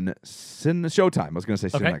on Showtime. I was going to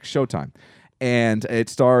say Okay. Cinemax, Showtime. and it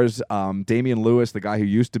stars Damian Lewis, the guy who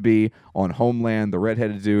used to be on Homeland, the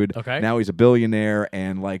redheaded dude. Okay. Now he's a billionaire,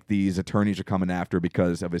 and like these attorneys are coming after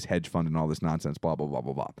because of his hedge fund and all this nonsense. Blah blah blah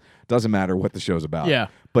blah blah. Doesn't matter what the show's about. Yeah.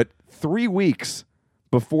 But 3 weeks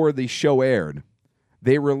before the show aired,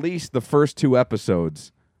 they released the first 2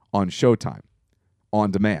 episodes on Showtime,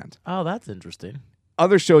 on demand. Oh, that's interesting.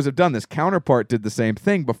 Other shows have done this. Counterpart did the same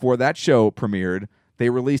thing. Before that show premiered, they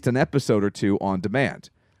released an episode or 2 on demand.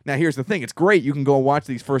 Now, here's the thing. It's great. You can go and watch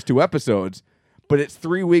these first 2 episodes, but it's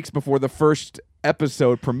 3 weeks before the first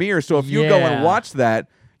episode premieres. So if you go and Yeah. watch that,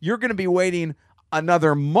 you're going to be waiting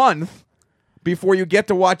another month before you get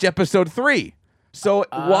to watch episode 3. So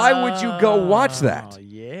why would you go watch that?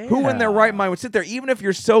 Yeah. Who in their right mind would sit there, even if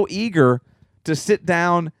you're so eager to sit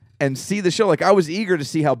down and see the show? Like, I was eager to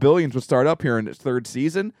see how Billions would start up here in its 3rd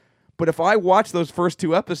season, but if I watch those first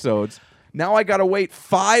 2 episodes, now I got to wait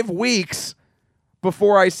 5 weeks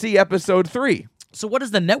before I see episode 3. So what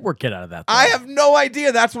does the network get out of that? I have no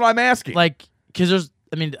idea. That's what I'm asking. like, because there's,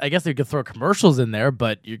 I mean, I guess they could throw commercials in there,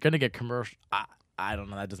 but you're gonna get commercial. I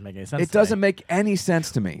don't know. That doesn't make any sense. it to me. doesn't make any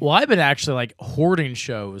sense to me. Well, I've been actually like hoarding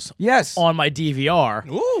shows Yes. on my DVR.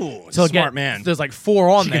 Ooh, So smart man. There's like 4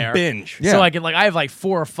 on You there. can binge. Yeah. So I can I have like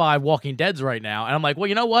 4 or 5 Walking Deads right now, and I'm like, well,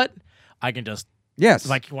 you know what? I can just Yes.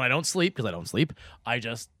 like when I don't sleep, because I don't sleep, I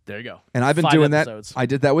just there you go. And I've been 5 doing episodes. that. I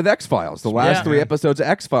did that with X-Files. The last Yeah. 3 episodes of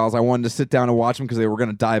X-Files, I wanted to sit down and watch them because they were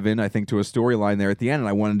going to dive in, I think, to a storyline there at the end. And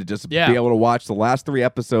I wanted to just Yeah. be able to watch the last 3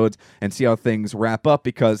 episodes and see how things wrap up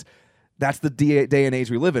because that's the day and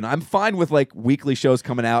age we live in. I'm fine with like weekly shows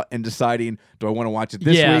coming out and deciding, do I want to watch it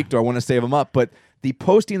this Yeah. week? Do I want to save them up? But the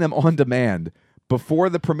posting them on demand before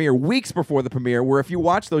the premiere, weeks before the premiere, where if you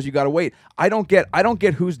watch those, you got to wait. I don't get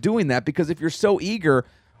who's doing that, because if you're so eager,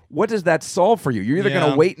 what does that solve for you? You're either going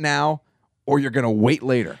Yeah. to wait now or you're going to wait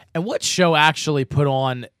later. And what show actually put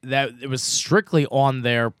on that? It was strictly on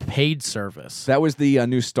their paid service. That was the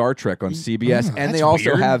new Star Trek on CBS, and that's they also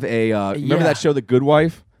weird. have a remember Yeah. that show, The Good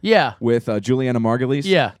Wife, Yeah. with Juliana Margulies?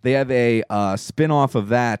 Yeah. They have a spin-off of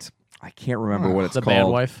that. I can't remember what it's The called. Bad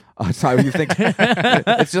Wife? Sorry, you think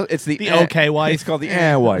it's the okay wife. It's called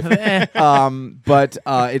the wife. But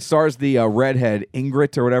it stars the redhead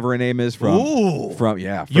Ingrid or whatever her name is from Ooh. from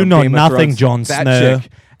You know Game of nothing, Thrones. Jon That Snow.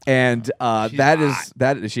 chick. And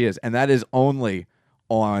she is, and that is only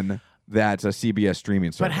on that CBS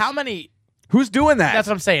streaming service. But how many? Who's doing that? That's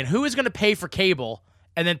what I'm saying. Who is going to pay for cable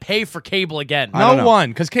and then pay for cable again? I don't No know. one,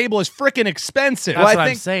 because cable is freaking expensive. That's Well, what I I'm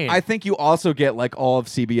think, saying. I think you also get like all of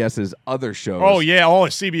CBS's other shows. Oh yeah, all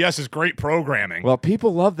of CBS is great programming. Well,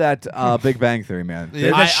 people love that Big Bang Theory, man.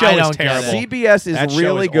 Yeah, I- that show I is don't get terrible. it. CBS is That show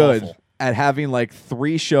really is good awful. at having like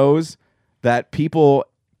 3 shows that people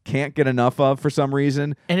can't get enough of for some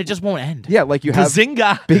reason. And it just won't end. Yeah, like you have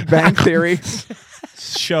Bazinga. Big Bang Theory.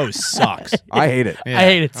 Show sucks. I hate it. I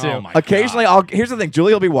hate it too. Oh my Occasionally, God. here's the thing.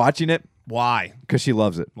 Julie will be watching it Why? because she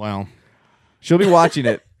loves it. Well, She'll be watching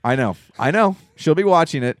it. I know. She'll be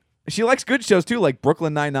watching it. She likes good shows too, like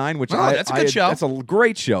Brooklyn Nine-Nine, which that's a good show. That's a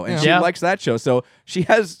great show, and she Yeah. likes that show. So she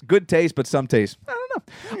has good taste, but some taste, I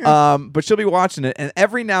don't know. But she'll be watching it, and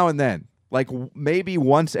every now and then, like maybe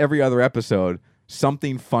once every other episode,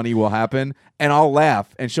 something funny will happen, and I'll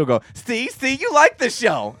laugh, and she'll go, "See, you like this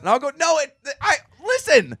show," and I'll go, "No,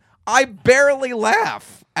 listen, I barely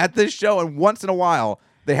laugh at this show, and once in a while."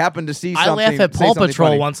 They happen to see I something. laugh at say Paw something Patrol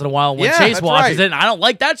funny. once in a while when Yeah, Chase that's watches right. it, and I don't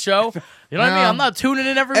like that show. You know what I mean? I'm not tuning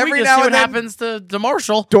in every Every week to now see what and then- happens to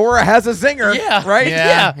Marshall. Dora has a zinger. Yeah. Right?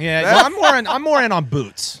 Yeah. Well, I'm more in on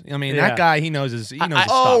Boots. I mean, Yeah. that guy, he knows his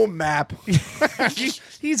Oh, stuff. map.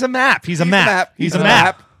 He's a map. He's a a map. map. He's He's a a map.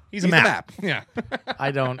 map. He's a He's a map. map. Yeah.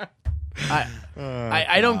 I don't.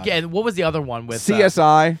 I don't get. What was the other one with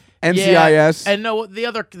CSI, Yeah, NCIS. and no, the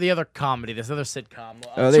other comedy, this other sitcom,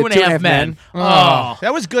 they Two and a Half Men. Oh,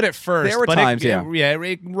 That was good at first. There were but times,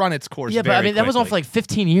 it run its course. yeah, but I mean that was on for like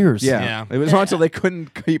 15 years. yeah. Yeah. It was on until they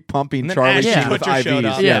couldn't keep pumping And then Charlie Ashton Sheen with Kutcher showed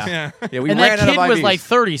IVs. up. Yes. Yeah. Yeah, we and ran that kid out of was IVs. like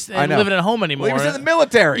 30 I and know. living at home anymore. Well, he was in the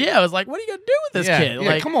military. Yeah, I was like, what are you gonna do with this Yeah, kid? yeah,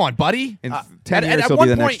 Like, come on, buddy. In 10 years, at he'll one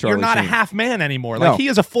be the point, next Charlie you're not Sheen. a half man anymore. No. Like he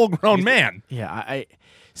is a full grown man. yeah, I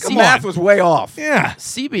The math was way off. Yeah.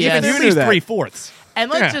 CBS. Even you at knew least that. 3/4. And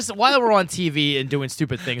let's Yeah. just, while we're on TV and doing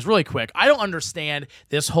stupid things, really quick, I don't understand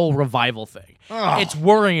this whole revival thing. It's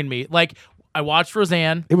worrying me. Like, I watched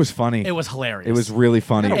Roseanne. It was funny. It was hilarious. It was really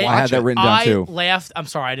funny. gotta I watch had that it. written down I too. laughed. I'm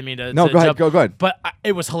sorry, I didn't mean to. No, to go ahead. jump, Go ahead. But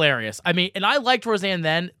it was hilarious. I mean, and I liked Roseanne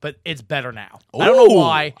then, but it's better now. I don't know Ooh,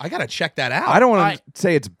 why. I gotta check that out. I don't want to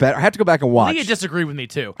say it's better. I have to go back and I watch. think you disagree with me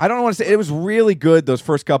too. I don't want to say it was really good those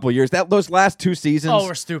first couple of years. Those last 2 seasons Oh,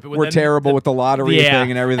 we're stupid. were terrible with the lottery thing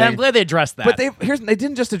and everything. And I'm glad they addressed that. But they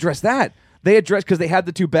didn't just address that. They addressed because they had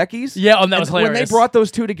the two Beckys. Yeah, and that was when they hilarious. brought those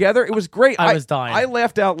two together, it was great. I was dying. I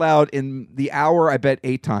laughed out loud in the hour. I bet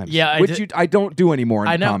 8 times. Yeah, which I don't do anymore in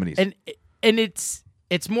I know, comedies. and it's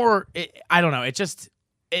more. I don't know.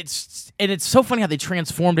 It's so funny how they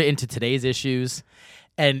transformed it into today's issues,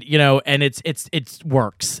 and and it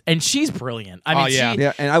works. And she's brilliant. I mean,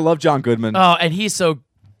 yeah, and I love John Goodman. Oh, and he's so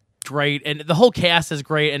great, and the whole cast is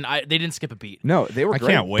great, and they didn't skip a beat. No, they were I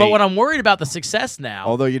great. can't wait. But what I'm worried about the success now.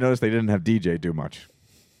 Although you notice they didn't have DJ do much.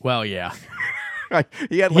 Well, yeah,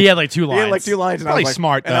 he had like 2 lines. He had like 2 lines, and I Probably was like,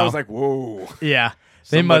 smart, and I though. was like, whoa. yeah.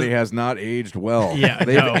 Somebody has not aged well. Yeah,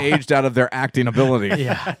 they've no. aged out of their acting ability.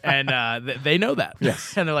 Yeah, and they know that.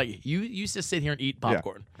 Yes. And they're like, you used to sit here and eat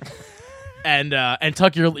popcorn, and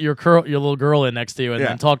tuck your little girl in next to you, and Yeah.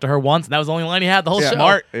 then talk to her once, and that was the only line he had the whole show.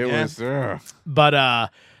 Smart. It Yeah. was. But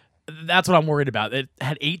that's what I'm worried about. It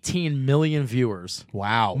had 18 million viewers,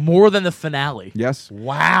 Wow. more than the finale. Yes.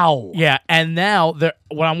 Wow. Yeah, and now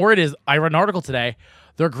what I'm worried is I read an article today.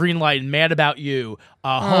 They're greenlighting Mad About You,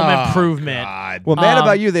 Home Improvement. God. Well, Mad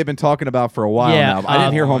About You, they've been talking about for a while now. I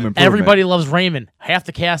didn't hear Home Improvement. Everybody Loves Raymond. Half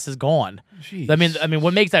the cast is gone. Jeez. I mean,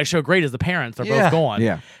 what makes that show great is the parents. They're Yeah. both gone.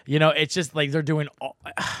 Yeah. It's just like they're doing.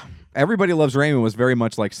 Everybody Loves Raymond was very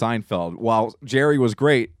much like Seinfeld. While Jerry was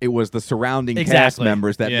great, it was the surrounding cast Exactly.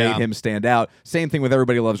 members that Yeah. made him stand out. Same thing with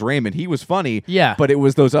Everybody Loves Raymond. He was funny, Yeah. but it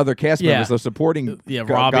was those other cast Yeah. members, those supporting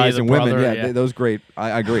Robbie, guys the and women. brother, Yeah, yeah. those great.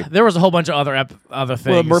 I agree. There was a whole bunch of other things.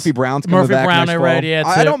 Well, Murphy Brown's coming Murphy back Brown, next I fall. read, yeah,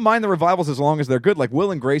 I too. don't mind the revivals as long as they're good. Like Will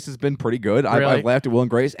and Grace has been pretty good. Really? I've laughed at Will and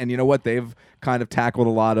Grace, and you know what? They've kind of tackled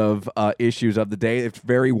a lot of issues of the day. It's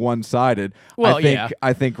very one-sided. Well,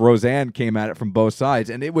 I think Roseanne came at it from both sides,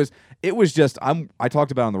 and it was just. I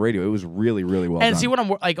talked about it on the radio. It was really, really well And done. see what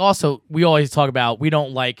I'm like. Also, we always talk about we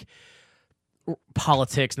don't like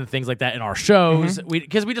politics and things like that in our shows.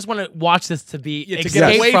 Because we just want to watch this to be To escape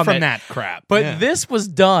get away from from it. that crap. But Yeah. this was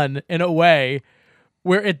done in a way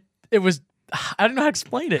where it was. I don't know how to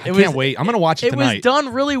explain it. I can't wait. I'm gonna watch it It was tonight.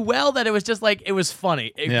 done really well that it was just like it was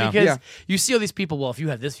funny. Yeah. Because Yeah. you see all these people. Well, if you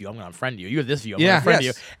have this view, I'm going to unfriend you. You have this view, I'm Yeah. going to unfriend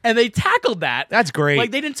Yes. you. And they tackled that. That's great.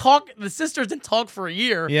 Like they didn't talk. The sisters didn't talk for a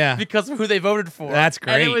year. Yeah. Because of who they voted for. That's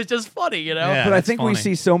And it great. was just funny, Yeah. But I that's think we funny.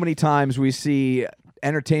 see so many times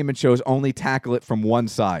entertainment shows only tackle it from one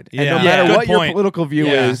side. And Yeah. no matter Good what your point. political view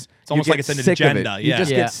Yeah. is, It's almost you like get it's an sick of agenda. it. You Yeah.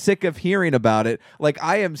 just Yeah. get sick of hearing about it. Like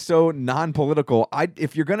I am so non-political.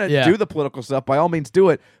 If you're gonna Yeah. do the political stuff, by all means do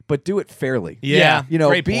it, but do it fairly. Yeah. Be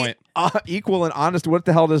Great point. equal and honest. What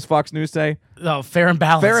the hell does Fox News say? Oh, fair and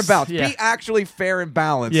balanced. Fair and balanced. Yeah. Be actually fair and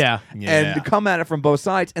balanced. Yeah. Yeah. And come at it from both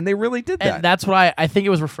sides. And they really did that. And that's what I think it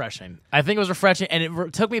was refreshing. I think it was refreshing, and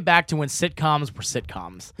it took me back to when sitcoms were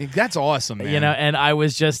sitcoms. That's awesome, man. And I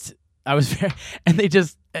was very, and it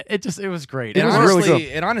was great. It was honestly, really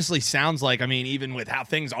good. it honestly sounds like, I mean, even with how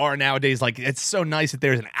things are nowadays, like it's so nice that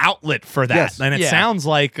there's an outlet for that. Yes. And it Yeah. sounds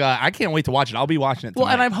like I can't wait to watch it. I'll be watching it tonight.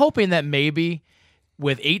 Well, and I'm hoping that maybe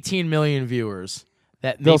with 18 million viewers,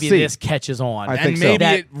 that They'll maybe see. this catches on. I and think so. maybe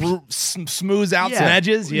That- it smooths out some Yeah.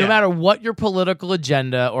 edges. Yeah. No matter what your political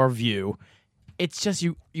agenda or view, it's just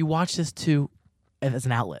you watch this as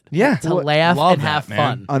an outlet. Yeah. To Well, laugh love and that, have man.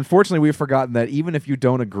 fun. Unfortunately, we've forgotten that even if you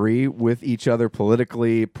don't agree with each other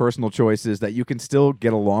politically, personal choices, that you can still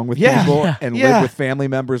get along with Yeah. people Yeah. and Yeah. live with family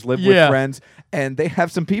members, live Yeah. with friends. And they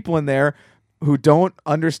have some people in there who don't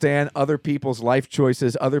understand other people's life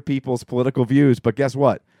choices, other people's political views. But guess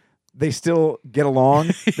what? They still get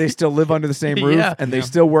along. They still live under the same roof, Yeah. and they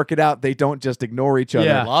still work it out. They don't just ignore each other.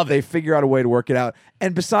 Yeah. Love it. They figure out a way to work it out.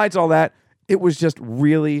 And besides all that, it was just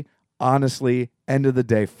really, honestly, end of the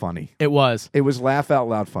day, funny. It was. It was laugh out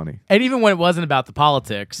loud funny. And even when it wasn't about the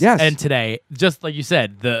politics, Yes. and today, just like you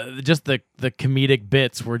said, the comedic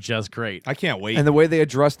bits were just great. I can't wait. And the way they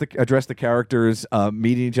address the characters,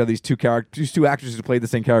 meeting each other, these two actors who played the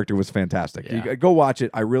same character was fantastic. Yeah. You, go watch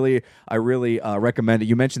it. I really recommend it.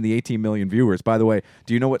 You mentioned the 18 million viewers. By the way,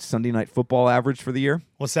 do you know what Sunday Night Football averaged for the year?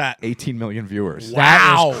 What's that? 18 million viewers.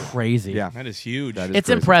 That Wow. is crazy. Yeah. That is huge. That is It's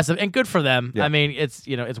crazy. impressive and good for them. Yeah. I mean, it's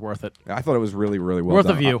worth it. I thought it was really, really well Worth a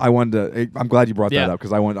done. view. I wanted to. I'm glad you brought that Yeah. up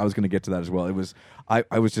because I was going to get to that as well. It was.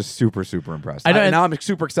 I was just super, super impressed. I know, and and- now I'm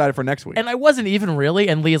super excited for next week. And I wasn't even really.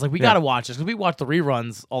 And Leah's like, we Yeah. got to watch this because we watch the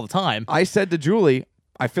reruns all the time. I said to Julie,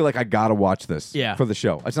 I feel like I gotta watch this Yeah. for the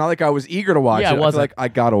show. It's not like I was eager to watch Yeah, it. it I wasn't. feel like I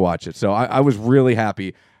gotta watch it. So I was really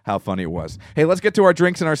happy how funny it was. Hey, let's get to our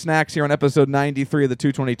drinks and our snacks here on episode 93 of the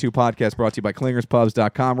 222 podcast brought to you by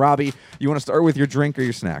ClingersPubs.com. Robbie, you want to start with your drink or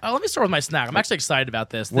your snack? Let me start with my snack. I'm actually excited about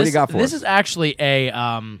this. What do you got for This us? is actually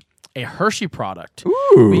a Hershey product.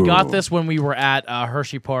 Ooh. We got this when we were at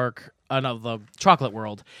Hershey Park, no, the Chocolate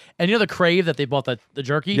World. And you know the Crave that they bought the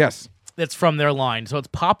jerky? Yes. that's from their line. So it's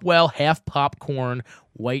Popwell half popcorn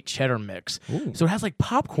white cheddar mix. So it has like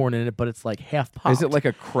popcorn in it, but it's like half pop. Is it like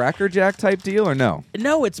a Cracker Jack type deal or no?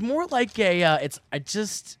 No, it's more like a.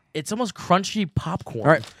 It's almost crunchy popcorn.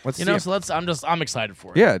 All right, let's you see know. it. So I'm excited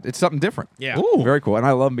for it. Yeah, it's something different. Yeah. Ooh, very cool. And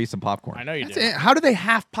I love me some popcorn. I know you do. How do they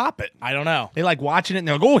half pop it? I don't know. They like watching it and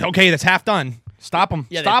they're like, oh, okay, that's half done. Stop them.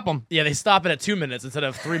 Yeah, Stop them. Yeah, they stop it at 2 minutes instead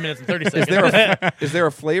of 3 minutes and 30 seconds. Is there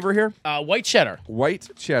a flavor here? White cheddar. White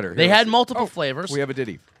cheddar. They Here, had let's see. multiple flavors. We have a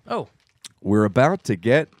ditty. Oh, We're about to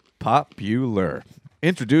get popular.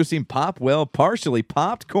 Introducing Popwell partially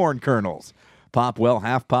popped corn kernels. Popwell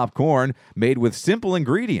half popcorn made with simple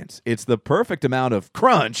ingredients. It's the perfect amount of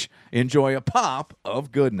crunch. Enjoy a pop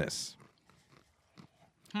of goodness.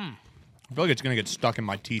 I feel like it's going to get stuck in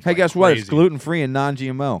my teeth. Hey, like guess what? It's crazy. gluten-free and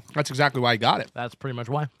non-GMO. That's exactly why I got it. that's pretty much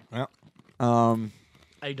why. Yeah.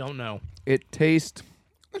 I don't know. It tastes...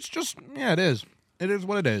 It's just, yeah, it is. It is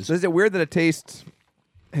what it is. So is it weird that it tastes...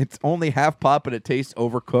 It's only half pop, but it tastes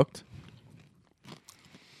overcooked?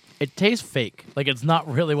 It tastes fake. Like it's not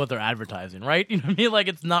really what they're advertising, right? You know what I mean? Like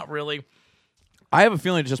it's not really. I have a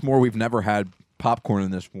feeling it's just more we've never had popcorn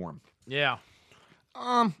in this form. Yeah.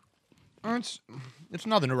 It's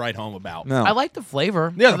nothing to write home about. No. I like the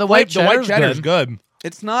flavor. Yeah, the white cheddar's cheddar's good.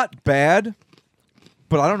 It's not bad,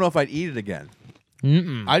 but I don't know if I'd eat it again.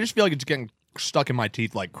 I just feel like it's getting stuck in my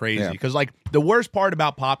teeth like crazy. Yeah. Because like the worst part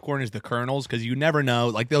about popcorn is the kernels, because you never know.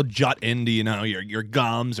 Like they'll jut into your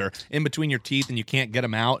gums or in between your teeth, and you can't get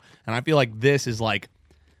them out. And I feel like this is like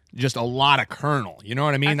just a lot of kernel. You know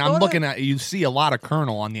what I mean? I'm looking at you see a lot of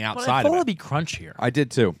kernel on the But I outside thought of it'd it. be crunchier. I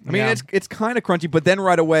did too. I mean, Yeah. it's kind of crunchy, but then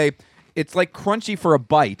right away, it's like crunchy for a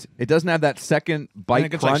bite. It doesn't have that second bite it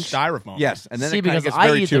gets like crunch. styrofoam. Yes, and then See, it kind because of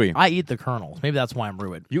gets very I chewy. eat the kernels. Maybe that's why I'm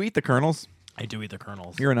ruined. You eat the kernels? I do eat the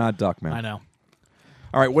kernels. You're an odd duck, man. I know.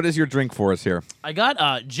 All right, what is your drink for us here? I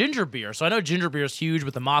got ginger beer. So I know ginger beer is huge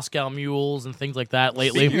with the Moscow Mules and things like that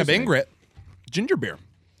lately. Speaking of Ingrid, ginger beer.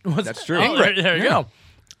 That's true. Oh, there you go.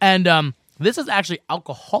 And this is actually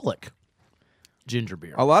alcoholic ginger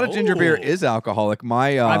beer. A lot of ginger beer Ooh. is alcoholic.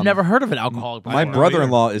 My I've never heard of an alcoholic. my before.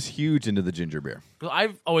 brother-in-law is huge into the ginger beer.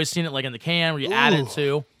 I've always seen it like in the can where you add it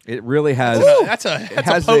to. It really has That's a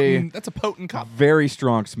has potent cup. very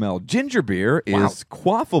strong smell. Ginger beer is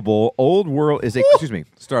quaffable old world excuse me,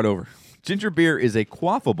 start over. Ginger beer is a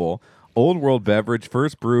quaffable old world beverage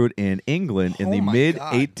first brewed in England in the my mid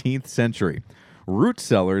God. 18th century. Root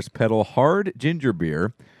cellars peddle hard ginger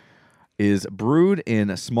beer is brewed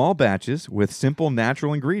in small batches with simple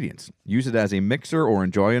natural ingredients. Use it as a mixer or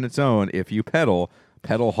enjoy on its own if you pedal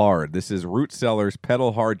hard. This is Root Cellars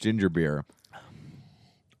Pedal Hard Ginger Beer.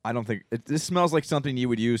 I don't think this smells like something you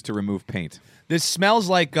would use to remove paint. This smells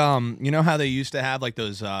like you know how they used to have like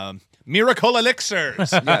those miracle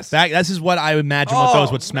elixirs. Yes. This is what I imagine what those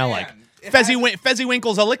Oh, would smell man. like.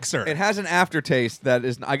 Fezziwinkle's elixir. It has an aftertaste that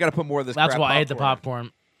is. I got to put more of this. That's crap why I ate the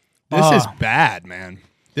popcorn. This is Oh. bad, man.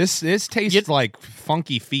 This tastes like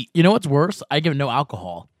funky feet. You know what's worse? I give no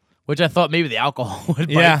alcohol, which I thought maybe the alcohol would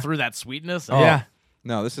Yeah. bite through that sweetness. Yeah.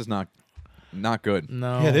 No, this is not good.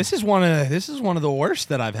 No. Yeah, this is one of the worst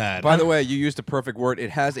that I've had. By the way, you used a perfect word.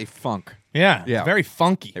 It has a funk. yeah, Yeah. very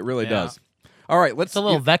funky. It really Yeah. does. All right, let's. It's a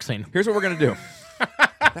little vexing. Here's what we're gonna do.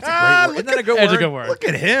 That's a great word. Isn't that a good word? It's a good word. Look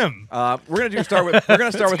at him. We're gonna start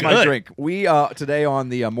with my good. drink. We today on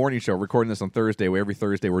the morning show, recording this on Thursday. Every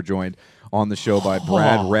Thursday we're joined on the show by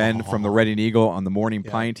Brad Wren from the Reading Eagle on the Morning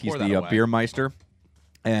Pint. He's pour that the away. beer meister,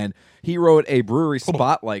 and he wrote a brewery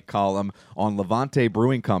spotlight column on Levante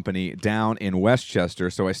Brewing Company down in Westchester.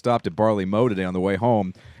 So I stopped at Barley Mow today on the way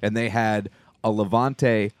home, and they had a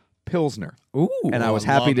Levante Pilsner. Ooh. And I was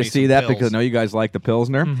love happy to me see some that Pils. because I know you guys like the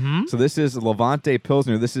Pilsner. So this is Levante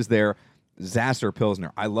Pilsner. This is their Zasser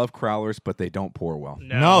Pilsner. I love Crowlers, but they don't pour well.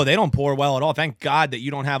 No, they don't pour well at all. Thank God that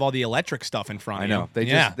you don't have all the electric stuff in front I of know.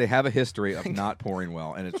 you. They have a history of not pouring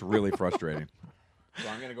well, and it's really frustrating. So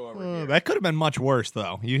I'm gonna go over here. That could have been much worse,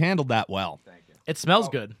 though. You handled that well. It smells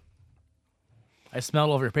good. I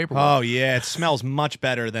smell it over your paperwork. Oh yeah, it smells much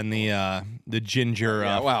better than the ginger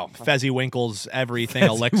wow. Fezziwinkle's everything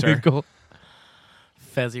elixir.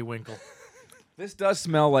 Fezziwinkle. This does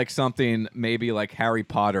smell like something maybe like Harry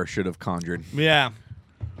Potter should have conjured Yeah,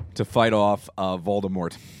 to fight off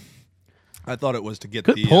Voldemort. I thought it was to get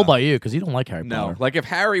Good the pull by you because you don't like Harry No, Potter. like if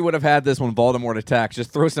Harry would have had this when Voldemort attacks,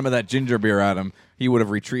 just throw some of that ginger beer at him, he would have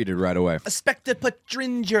retreated right away. Expected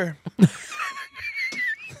Patringer.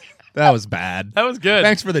 That was bad. That was good.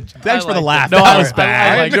 Thanks for the I liked laugh. it. No, that I was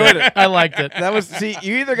bad. I enjoyed it. I liked it. That was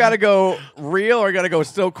you either got to go real or you got to go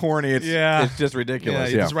so corny. It's it's just Yeah,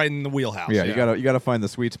 ridiculous. it's right in the wheelhouse. Yeah, you gotta find the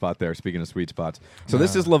sweet spot there. Speaking of sweet spots, so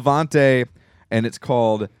this is Levante, and it's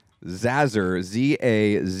called Zazer,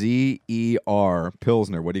 Z-A-Z-E-R,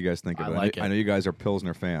 Pilsner. What do you guys think of it? like it. I know you guys are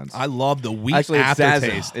Pilsner fans. I love the wheat Actually, it's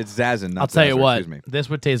aftertaste. Zazen. It's Zazen, not I'll tell you Zazer, what, excuse me. this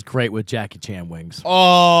would taste great with Jackie Chan wings.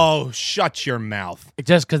 Oh, shut your mouth.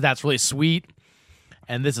 Just because that's really sweet,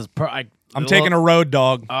 and this is I'm taking a road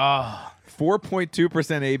dog. 4.2%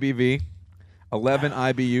 ABV, 11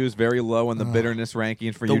 IBUs, very low in the bitterness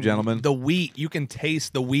rankings for you gentlemen. The wheat, you can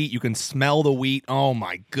taste the wheat. You can smell the wheat. Oh,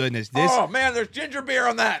 my goodness. This. man, there's ginger beer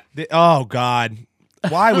on that. Oh, God.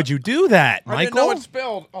 Why would you do that, Michael? I didn't know it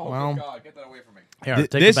spilled. Oh, Well, my God, get that away from me. Here, take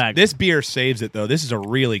this, it back. this beer saves it, though. This is a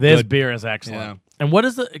really This good beer is excellent. Yeah. And what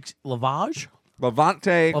is the lavage?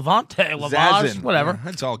 Levante, Lavage, Zazen. whatever.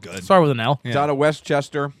 It's all good. Start with an L. it's out of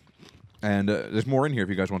Westchester, and there's more in here if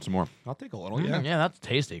you guys want some more. I'll take a little, yeah. Yeah, that's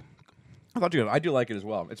tasty. I thought you. I do like it as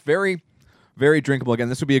well. It's very, very drinkable. Again,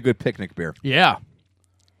 this would be a good picnic beer. Yeah.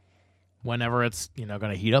 Whenever it's going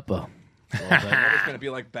to heat up a little bit. It's going to be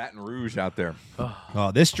like Baton Rouge out there.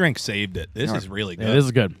 Oh, this drink saved it. This is really good. Yeah, this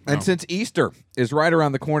is good. And since Easter is right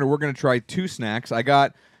around the corner, we're going to try 2 snacks. I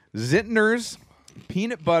got Zintner's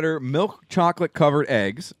peanut butter milk chocolate covered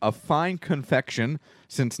eggs, a fine confection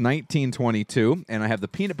since 1922, and I have the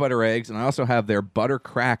peanut butter eggs, and I also have their butter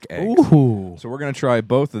crack eggs. Ooh. So we're going to try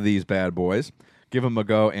both of these bad boys. Give them a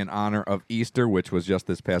go in honor of Easter, which was just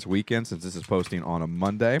this past weekend, since this is posting on a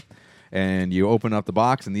Monday. And you open up the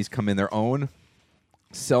box, and these come in their own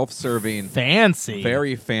self-serving, Fancy.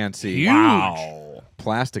 very fancy Huge.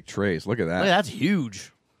 plastic trays. Look at that. Look, that's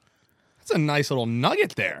huge. That's a nice little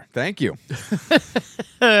nugget there. Thank you.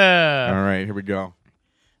 All right, here we go.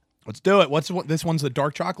 Let's do it. This one's the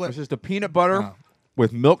dark chocolate? This is the peanut butter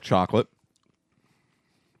with milk chocolate.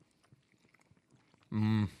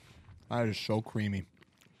 That is so creamy.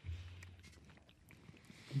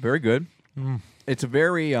 Very good. It's a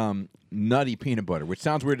very nutty peanut butter, which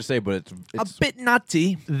sounds weird to say, but it's A bit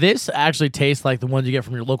nutty. This actually tastes like the ones you get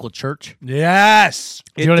from your local church. Yes.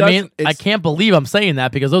 You know what I mean? doesn't- I can't believe I'm saying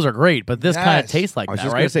that because those are great, but this kind of Yes. tastes like I was that,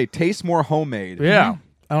 just right? going to say, tastes more homemade. yeah.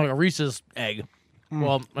 I don't know, Reese's egg.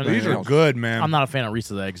 Well, I These know- are good, man. I'm not a fan of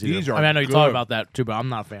Reese's eggs either. These are I mean, I know you good. talked about that too, but I'm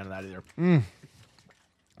not a fan of that either. This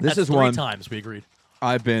That's is 3 one times we agreed.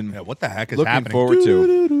 I've been Yeah, what the heck is looking happening? forward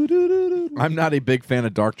to. I'm not a big fan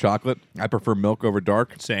of dark chocolate. I prefer milk over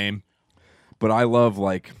dark, Same. but I love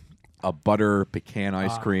like a butter pecan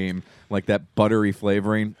ice cream, like that buttery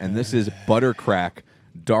flavoring. And this is butter crack,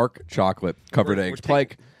 dark chocolate covered eggs.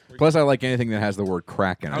 Plus, I like anything that has the word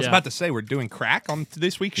crack in I it. was Yeah. about to say we're doing crack on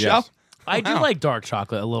this week's Yes. show. I do Wow. like dark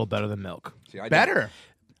chocolate a little better than milk. See, I Better.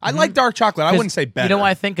 I like dark chocolate. I wouldn't say better. You know what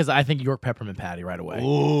I think? Because I think York peppermint patty right away.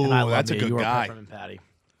 Ooh, and I love that's a me good York guy. peppermint patty.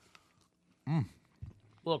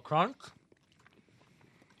 Little crunch.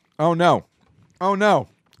 Oh no! Oh no!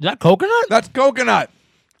 Is that coconut? That's coconut.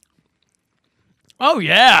 Oh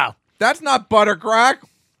yeah. That's not butter crack.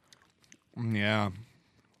 Yeah.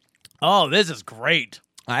 Oh, this is great.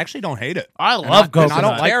 I actually don't hate it. I love And coconut. I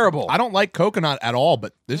don't like Terrible. I don't like coconut at all,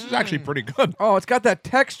 but this is actually pretty good. Oh, it's got that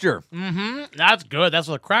texture. That's good. That's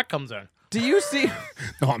where the crack comes in. Do you see?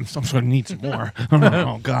 No, I'm going to need some more.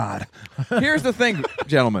 Oh, God. Here's the thing,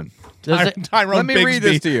 gentlemen. Does it, Tyrone Let me read Bigsby.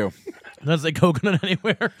 this to you. does it coconut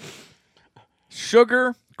anywhere?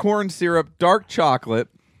 Sugar, corn syrup, dark chocolate,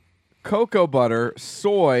 cocoa butter,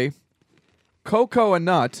 soy, cocoa a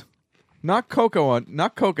nut, not coconut,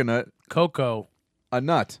 Cocoa. a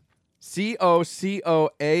nut.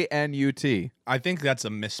 COCOANUT. I think that's a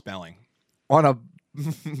misspelling. On a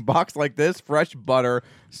box like this, fresh butter,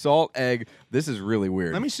 salt, egg. This is really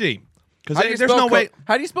weird. Let me see. How Because do you there's spell no way.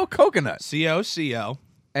 How do you spell coconut? C-O-C-O.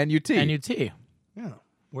 N-U-T. N-U-T. Yeah.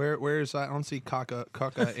 Where is that? I don't see coca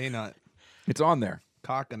a nut. It's on there.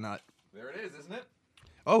 Coconut. There it is, isn't it?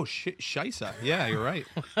 Oh, Shisa. Yeah, you're right.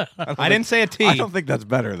 I didn't say a T. I don't think that's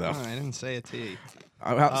better, though. I didn't say a T.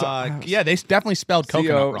 Yeah, They definitely spelled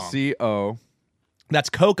coconut wrong. C-O-C-O. That's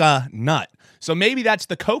coca nut. So maybe that's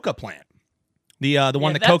the coca plant. The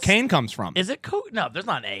one that that's- cocaine comes from. Is it coconut? No, there's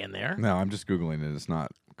not an A in there. No, I'm just Googling it. It's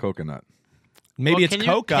not coconut. Maybe Well, it's can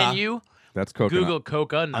coca. Can you That's coconut. Google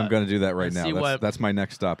coconut? I'm going to do that right and now. see That's, what- that's my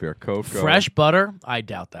next stop here. fresh butter? I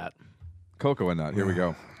doubt that. Cocoa nut. Here we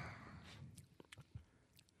go.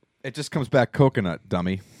 It just comes back coconut,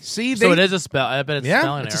 dummy. See, So it is a spell. I bet it's Yeah,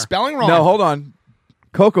 spelling it's a error. spelling wrong. No, hold on.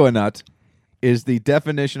 Cocoa nut is the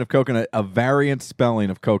definition of coconut, a variant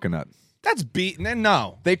spelling of coconut. That's beaten.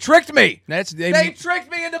 No, They tricked me. that's They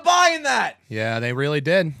tricked me into buying that. Yeah, they really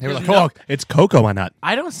did. They were like, There's no- "Oh, it's cocoa nut."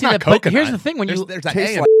 I don't see Not that. But coconut. here's the thing: when you there's a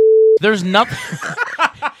Tastes A like there's nothing.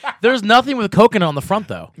 There's nothing with coconut on the front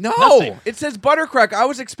though. No, Nothing. it says buttercrack. I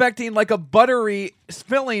was expecting like a buttery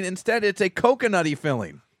filling. Instead, it's a coconutty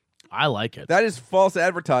filling. I like it. That is false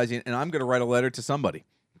advertising, and I'm going to write a letter to somebody.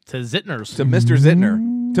 To Zittner's. To Mr. Zittner.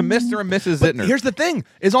 To Mr. and Mrs. Zittner. Here's the thing: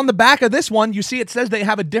 is on the back of this one, you see it says they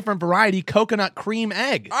have a different variety, coconut cream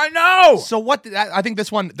egg. I know! So what? I think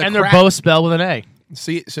this one, And they're both spelled with an A.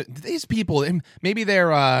 See, so these people, maybe they're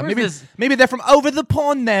this? maybe they're from over the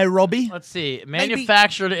pond there, Robbie. Let's see.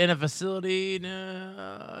 Manufactured in a facility.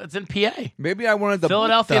 It's in PA. Maybe I wanted the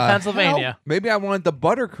Philadelphia, what the Pennsylvania. hell? Maybe I wanted the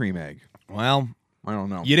buttercream egg. Well, I don't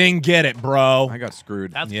know. you didn't get it, bro. I got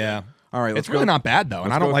screwed. That's yeah. All right, let's It's really go. not bad though,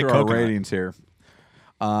 and Let's I don't go like through our coconut. ratings here.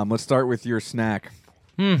 Let's start with your snack.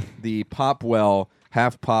 The Popwell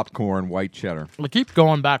half popcorn white cheddar. We keep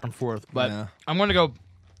going back and forth, but Yeah. I'm going to go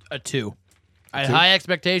a 2. I had high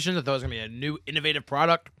expectations. I thought it was going to be a new, innovative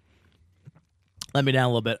product. Let me down a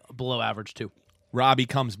little bit. Below average, 2. Robbie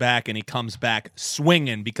comes back and he comes back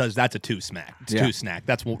swinging because that's a 2 snack. It's Yeah. 2 snack.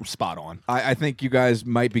 That's spot on. I think you guys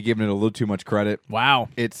might be giving it a little too much credit. Wow.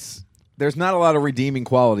 There's not a lot of redeeming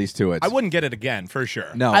qualities to it. I wouldn't get it again for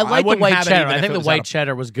sure. No, I like the wouldn't white have it cheddar. even I if think it the was white out of-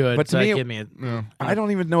 cheddar was good. But to so me, give me a, I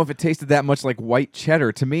don't even know if it tasted that much like white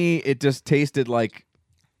cheddar. To me, it just tasted like.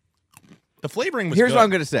 The flavoring was Here's good. what I'm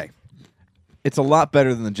going to say. It's a lot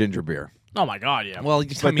better than the ginger beer. Oh my god, yeah. Well,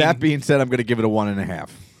 But that being said, I'm going to give it a 1.5.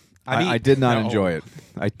 I did not no. enjoy it.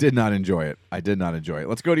 I did not enjoy it.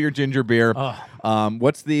 Let's go to your ginger beer.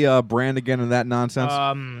 What's the brand again of that nonsense?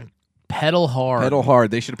 Pedal hard. Pedal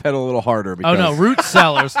hard. They should pedal a little harder. Oh Because no, Root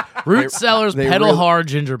Cellars. Root Cellars they pedal really- hard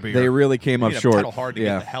ginger beer. They really came You up need to short. pedal hard to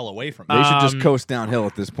yeah. get the hell away from They it. should just coast downhill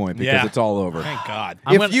at this point because yeah. it's all over. Thank God.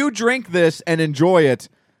 I'm If gonna- you drink this and enjoy it,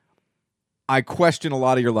 I question a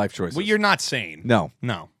lot of your life choices. Well, you're not sane. No,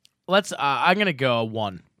 No. Let's. I'm gonna go a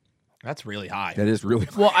 1. That's really high. that is really.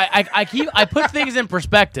 Well, I put things in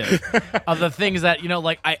perspective of the things that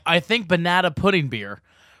like I think banana pudding beer.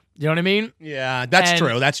 You know what I mean? Yeah, that's And-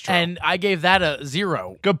 true. That's true. And I gave that a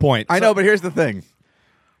 0. Good point. I know, but here's the thing.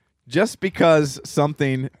 Just because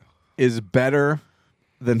something is better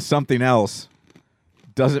than something else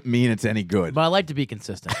doesn't mean it's any good. But I like to be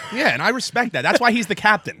consistent. Yeah, and I respect that. That's why he's the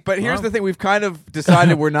captain. But here's the thing. We've kind of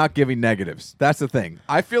decided we're not giving negatives. That's the thing.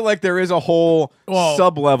 I feel like there is a whole Well,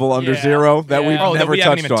 sub-level under yeah, 0 that yeah. we've Oh, that never we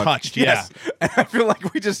haven't touched even on. touched, Yes. And I feel like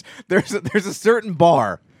there's a certain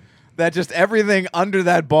bar that just everything under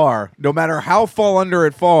that bar, no matter how far under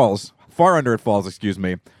it falls, excuse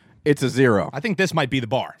me, it's a 0. I think this might be the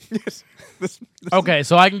bar. Yes. This- Okay,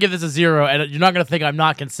 so I can give this a 0, and you're not gonna think I'm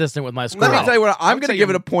not consistent with my score. Let me tell you what, I'm would going to say give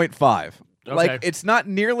it you're- a 0.5. Like, Okay. it's not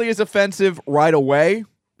nearly as offensive right away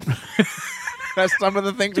as some of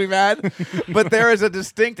the things we've had, but there is a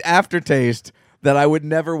distinct aftertaste that I would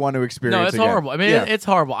never want to experience No, it's again. horrible. I mean, Yeah. it's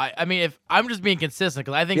horrible. I mean, if I'm just being consistent,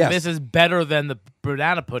 because I think Yes. this is better than the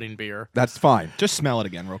banana pudding beer. That's fine. Just smell it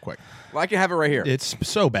again real quick. Well, I can have it right here. It's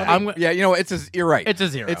so bad. I'm yeah, you know, you're right. It's a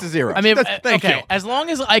 0. It's a 0. I mean, Thank okay, you. as long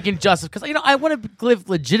as I can justify, because I want to give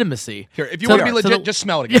legitimacy. Here, if you to want to be the- legit, just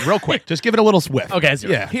smell it again real quick. Just give it a little whiff. Okay,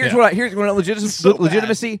 0. Yeah. Here's yeah. what So bad.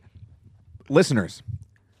 legitimacy. Listeners,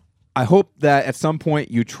 I hope that at some point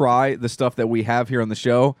you try the stuff that we have here on the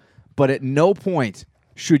show, but at no point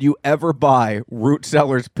should you ever buy Root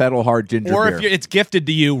Cellars Pedal Hard Ginger Or Beer. if it's gifted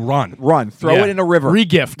to you, run. Throw Yeah. it in a river.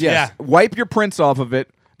 Regift. Yes. Yeah. Wipe your prints off of it,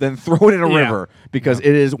 then throw it in a Yeah. river because it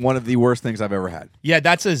is one of the worst things I've ever had. Yeah,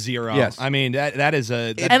 that's a 0. Yes. I mean, that is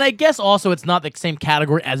a. And I guess also it's not the same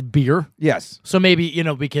category as beer, Yes. so maybe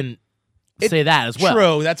we can say that as well.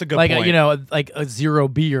 True, that's a good like point. like a 0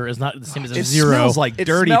 beer is not the same as a it 0. smells like It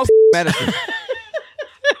dirty. smells medicine.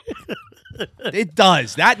 It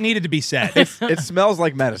does. That needed to be said. It smells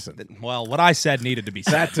like medicine. Well, what I said needed to be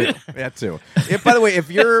said. That too. That too. By the way, if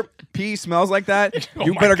your pee smells like that, you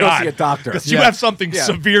Oh my better go God. see a doctor. 'Cause you have something Yeah.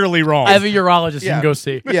 severely wrong. I have a urologist you Yeah. can go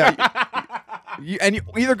see. Yeah. You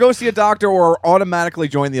either go see a doctor or automatically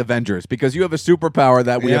join the Avengers because you have a superpower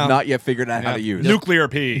that we Yeah. have not yet figured out how to use. Nuclear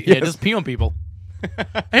pee. Yeah, just pee on people.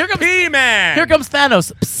 And here comes P-Man. here comes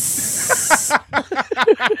Thanos. Psst.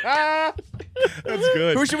 That's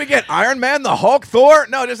good. Who should we get? Iron Man, the Hulk, Thor?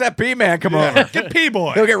 No, just that P-Man. Come over. Get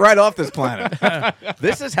P-Boy. He'll get right off this planet.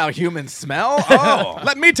 This is how humans smell? Oh.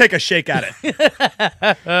 Let me take a shake at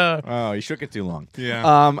it. Oh, you shook it too long.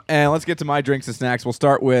 Yeah. And let's get to my drinks and snacks. We'll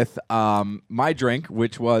start with my drink,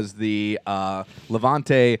 which was the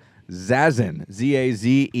Levante Zazen,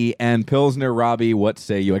 Zazen Pilsner. Robbie, what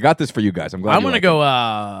say you? I got this for you guys. I'm glad. I'm you gonna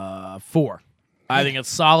like go 4. I think it's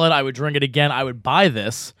solid. I would drink it again. I would buy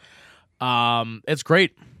this. It's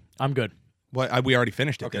great. I'm good. What we already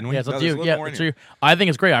finished it, didn't we? Yeah, it's up No, to there's a you. little Yeah, more in it's here. you. I think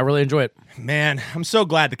it's great. I really enjoy it. Man, I'm so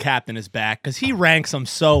glad the captain is back because he ranks them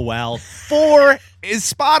so well. 4 is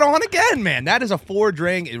spot on again, man. That is a 4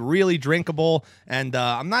 drink. It's really drinkable, and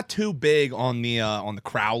I'm not too big on the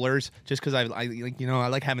crowlers just because I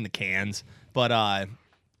like having the cans, but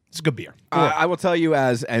it's a good beer. I will tell you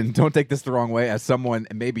and don't take this the wrong way, as someone,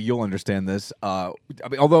 and maybe you'll understand this. I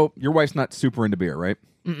mean, although your wife's not super into beer, right?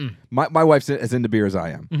 My wife's as into beer as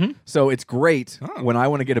I am. So it's great when I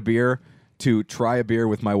want to get a beer to try a beer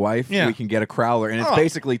with my wife. Yeah. We can get a crowler, and it's Oh.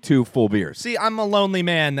 basically 2 full beers. See, I'm a lonely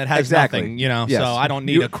man that has Exactly. nothing, Yes. so I don't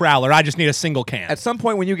need a crowler. I just need a single can. At some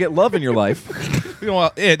point when you get love in your life,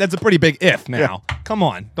 Well, that's a pretty big if now. Come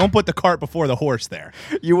on. Don't put the cart before the horse there.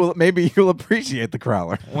 you'll appreciate the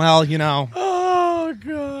crowler. Well, Oh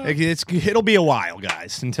god. it'll be a while,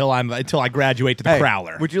 guys, until I graduate to the Hey,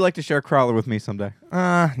 crowler. would you like to share a crowler with me someday?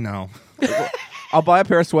 No. I'll buy a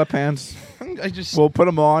pair of sweatpants. I just We'll put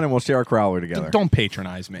them on and we'll share a crowler together. don't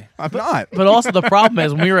patronize me. I'm not. But also the problem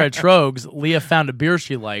is when we were at Trogs, Leah found a beer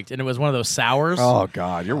she liked, and it was one of those sours. Oh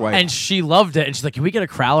God, your wife. And she loved it, and she's like, "Can we get a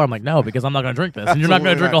crowler?" I'm like, "No, because I'm not going to drink this, and you're not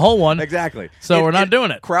going to drink a whole one." Exactly. So we're not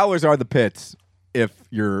doing it. Crowlers are the pits if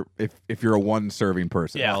you're a one serving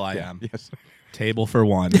person. Yeah. Well, I am. Yes. Table for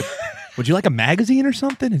one. Would you like a magazine or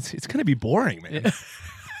something? It's gonna be boring, man.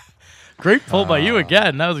 Great pull by you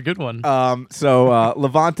again. That was a good one. So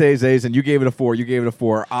Levante Zazen, you gave it a 4. You gave it a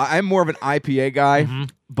 4. I'm more of an IPA guy, Mm-hmm.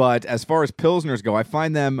 but as far as pilsners go, I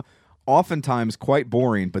find them oftentimes quite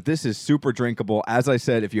boring. But this is super drinkable. As I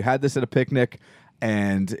said, if you had this at a picnic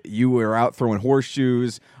and you were out throwing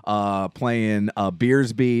horseshoes, playing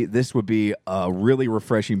Beersby, this would be a really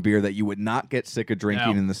refreshing beer that you would not get sick of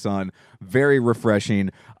drinking No. in the sun. Very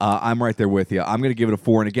refreshing. I'm right there with you. I'm going to give it a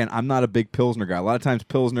 4. And again, I'm not a big Pilsner guy. A lot of times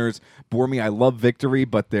Pilsners bore me. I love Victory,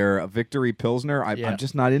 but they're a Victory Pilsner. Yeah. I'm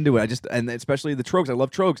just not into it. And especially the Trogs. I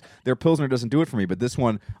love Trogs. Their Pilsner doesn't do it for me, but this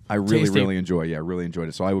one I really, Tasty. really enjoy. Yeah, I really enjoyed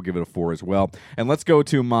it. So I will give it a 4 as well. And let's go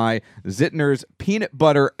to my Zittner's peanut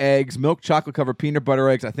butter eggs, milk chocolate covered peanut butter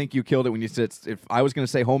eggs. I think you killed it when you said, if I was going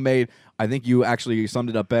to say homemade, I think you actually summed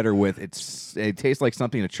it up better with it tastes like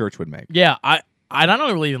something a church would make. Yeah, I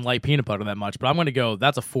don't really even like peanut butter that much, but I'm going to go.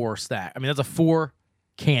 That's a 4 stack. I mean, that's a 4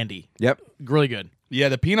 candy. Yep. Really good. Yeah,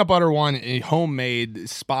 the peanut butter one, homemade,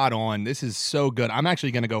 spot on. This is so good. I'm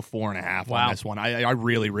actually going to go 4.5 Wow. on this one. I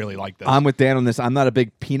really, really like this. I'm with Dan on this. I'm not a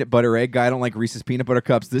big peanut butter egg guy. I don't like Reese's peanut butter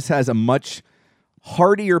cups. This has a much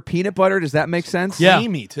heartier peanut butter. Does that make sense? Yeah.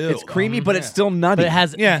 creamy, too. It's creamy, but it's Yeah. still nutty. But it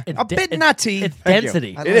has Yeah, it's a bit nutty. It's Thank you.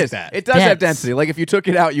 density. I It like is. that. It does have Dense. density. Like if you took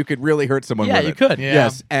it out, you could really hurt someone Yeah, with you it. could. Yeah.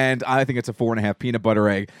 Yes, and I think it's a 4.5 peanut butter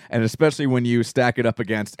egg, and especially when you stack it up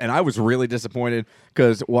against. And I was really disappointed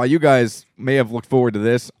because while you guys may have looked forward to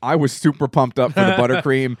this, I was super pumped up for the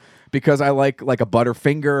buttercream because I like a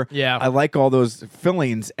Butterfinger. Yeah. I like all those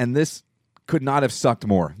fillings, and this could not have sucked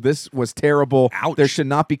more. This was terrible. Ouch. There should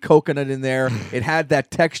not be coconut in there. It had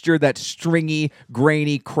that texture, that stringy,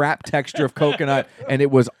 grainy crap texture of coconut, and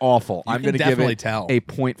it was awful. I'm can going to give definitely it tell. a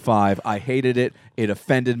 0.5. I hated it. It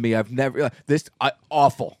offended me. I've never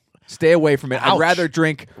awful. Stay away from it. I'd Ouch. rather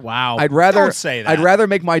drink. Wow. I'd rather Don't say that. I'd rather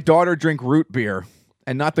make my daughter drink root beer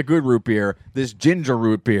and not the good root beer, this ginger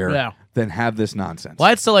root beer, Yeah. than have this nonsense. Well,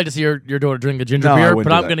 I'd still like to see your daughter drink a ginger No, I beer, wouldn't but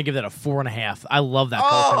do I'm that. going to give that a 4.5. I love that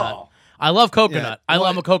Oh. coconut. I love coconut. Yeah.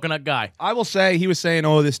 I'm a coconut guy. I will say he was saying,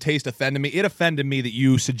 "Oh, this taste offended me." It offended me that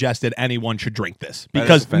you suggested anyone should drink this That is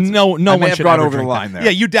because offensive. no I may one have should gone ever over the drink line that.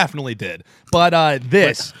 there. Yeah, you definitely did. But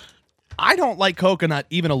this, I don't like coconut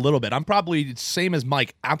even a little bit. I'm probably same as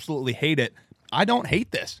Mike. Absolutely hate it. I don't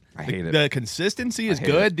hate this. I hate it. The consistency is hate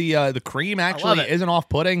good. The cream actually it. isn't off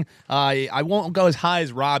putting. I won't go as high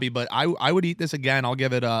as Robbie, but I would eat this again. I'll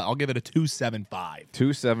give it a 2.75.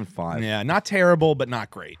 2.75. Yeah, not terrible, but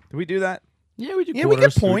not great. Did we do that? Yeah, we do Yeah, we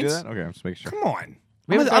quarters. get Did we do points. that? Okay, I'm just making sure. Come on.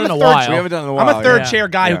 We haven't I'm done it in a third while. We haven't done it in a I'm while. a third yeah. chair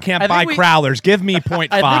guy Yeah. who can't I buy think we- crowlers. Give me 0.5.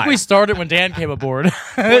 I think we started when Dan came aboard.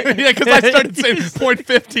 yeah, because I started saying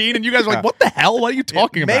 0.15, and you guys were like, "What the hell? What are you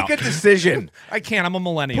talking Make about?" a decision. I can't. I'm a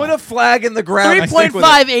millennial. Put a flag in the ground. and stick with it.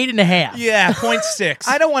 3.5, 8.5. yeah, 0.6.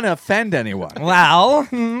 I don't want to offend anyone. Well,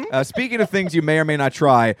 Speaking of things you may or may not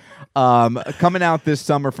try, coming out this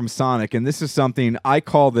summer from Sonic, and this is something I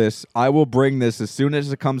call this. I will bring this as soon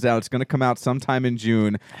as it comes out. It's going to come out sometime in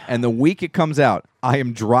June, and the week it comes out, I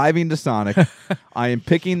am driving to Sonic. I am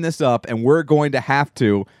picking this up, and we're going to have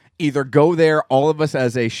to either go there, all of us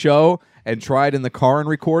as a show, and try it in the car and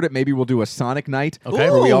record it. Maybe we'll do a Sonic night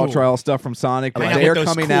where we all Ooh. try all stuff from Sonic. But hang out they are with those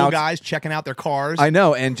coming cool out. guys checking out their cars. I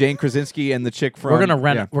know, and Jane Krasinski and the chick from We're gonna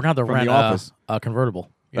rent. yeah, We're gonna have to from rent The Office. a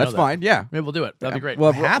convertible. You know That's that. fine. Yeah. Maybe we'll do it. That'd be great.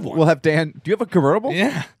 We'll have one. We'll have Dan. Do you have a convertible?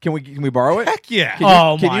 Yeah. Can we borrow it? Heck yeah.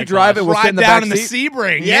 Can you drive it? We'll sit Ride in the down back in the seat.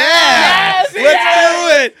 Sebring. Yes! Yeah.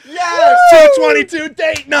 Let's do it. Yes! 222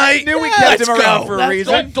 date night. Knew we kept Let's him around go. for a Let's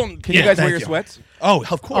reason. go. Can you guys wear your sweats? Oh,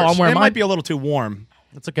 of course. I'm wearing it mine. might be a little too warm.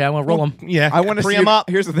 That's okay. I'm gonna roll them. Yeah. I want to free see. them up.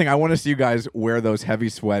 Here's the thing. I want to see you guys wear those heavy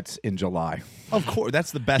sweats in July, Of course.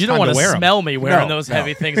 That's the best You don't time want to wear to 'em. smell me wearing No, those no.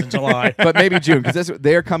 heavy things in July. but maybe June because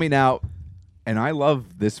they're coming out. And I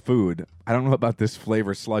love this food. I don't know about this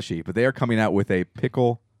flavor slushy, but they are coming out with a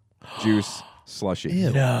pickle juice slushy.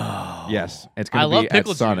 No. Yes, it's I going to love be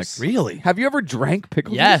pickle at Sonic. juice. Really? Have you ever drank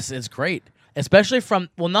pickle juice? Yes, it's great, especially from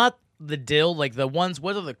not the dill, like the ones.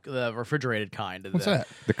 What are the refrigerated kind? What's that?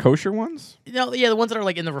 The kosher ones? The ones that are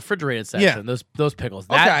like in the refrigerated section. Yeah. Those pickles.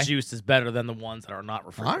 That Okay. juice is better than the ones that are not All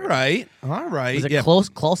refrigerated. right. Is it yeah.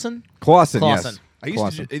 Clausen? Clausen, Clausen. yes.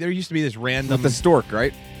 There used to be this random. With the stork,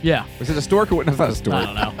 right? Yeah. Was it a stork or what? No, it's not a stork. I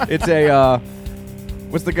don't know. It's a,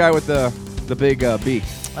 what's the guy with the big beak?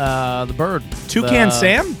 The bird. Toucan The-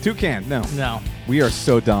 Sam? Toucan. No. No. We are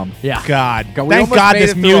so dumb. Yeah. God. God, we Thank almost God made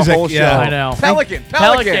this it through a music. whole show. Yeah. I know. Pelican.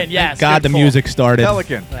 Pelican. Yes. God, good the pull. music started.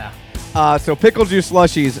 Pelican. Yeah. So pickle juice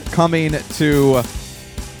slushies coming to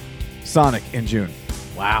Sonic in June.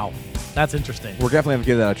 Wow. That's interesting. We're definitely going to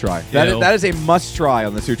give that a try. Ew. That is a must try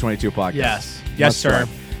on the 222 podcast. Yes. Yes, Must sir. try.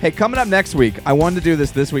 Hey, coming up next week, I wanted to do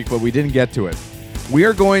this week, but we didn't get to it. We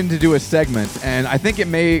are going to do a segment, and I think it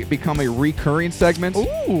may become a recurring segment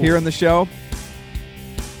here in the show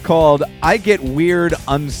called I Get Weird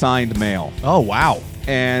Unsigned Mail. Oh, wow.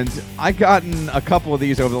 And I've gotten a couple of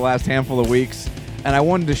these over the last handful of weeks, and I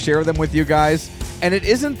wanted to share them with you guys. And it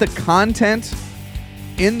isn't the content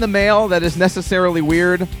in the mail that is necessarily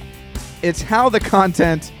weird. It's how the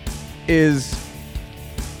content is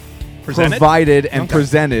provided and Okay.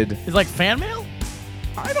 presented. Is it like fan mail?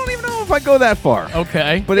 I don't even know if I go that far.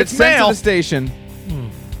 Okay. But it's It's sent to mail. the station.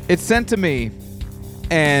 It's sent to me,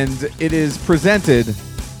 and it is presented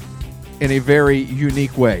in a very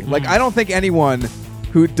unique way. Like, I don't think anyone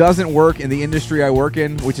who doesn't work in the industry I work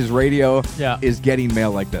in, which is radio, Yeah. is getting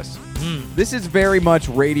mail like this. This is very much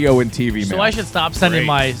radio and TV So mail. I should stop sending Great.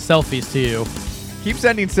 my selfies to you. Keep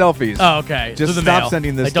sending selfies. Oh, okay. Just Through the stop mail.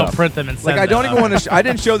 sending this Like, don't stuff. print them and send Like, I don't them. even want to. I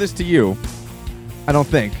didn't show this to you. I don't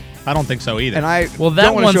think. I don't think so either. And I Well, don't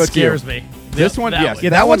that want one to show it to you. scares me. This one, yes. yeah,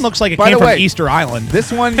 that one one's- looks like it by came the from way, Easter Island.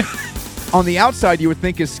 This one, on the outside, you would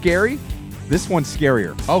think is scary. This one's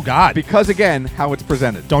scarier. Oh, God. Because, again, how it's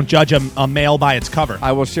presented. Don't judge a mail by its cover.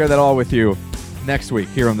 I will share that all with you next week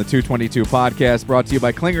here on the 222 podcast, brought to you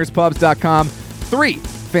by ClingersPubs.com. 3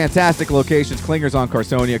 fantastic locations: Clingers on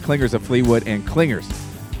Carsonia, Clingers of Fleetwood, and Clingers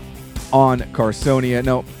on Carsonia.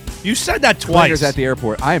 No, You said that Clingers twice. at the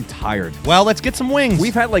airport. I am tired. Well, let's get some wings.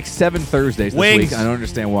 We've had like 7 Thursdays this Wings. week. I don't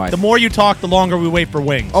understand why. The more you talk, the longer we wait for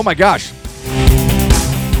wings. Oh my gosh.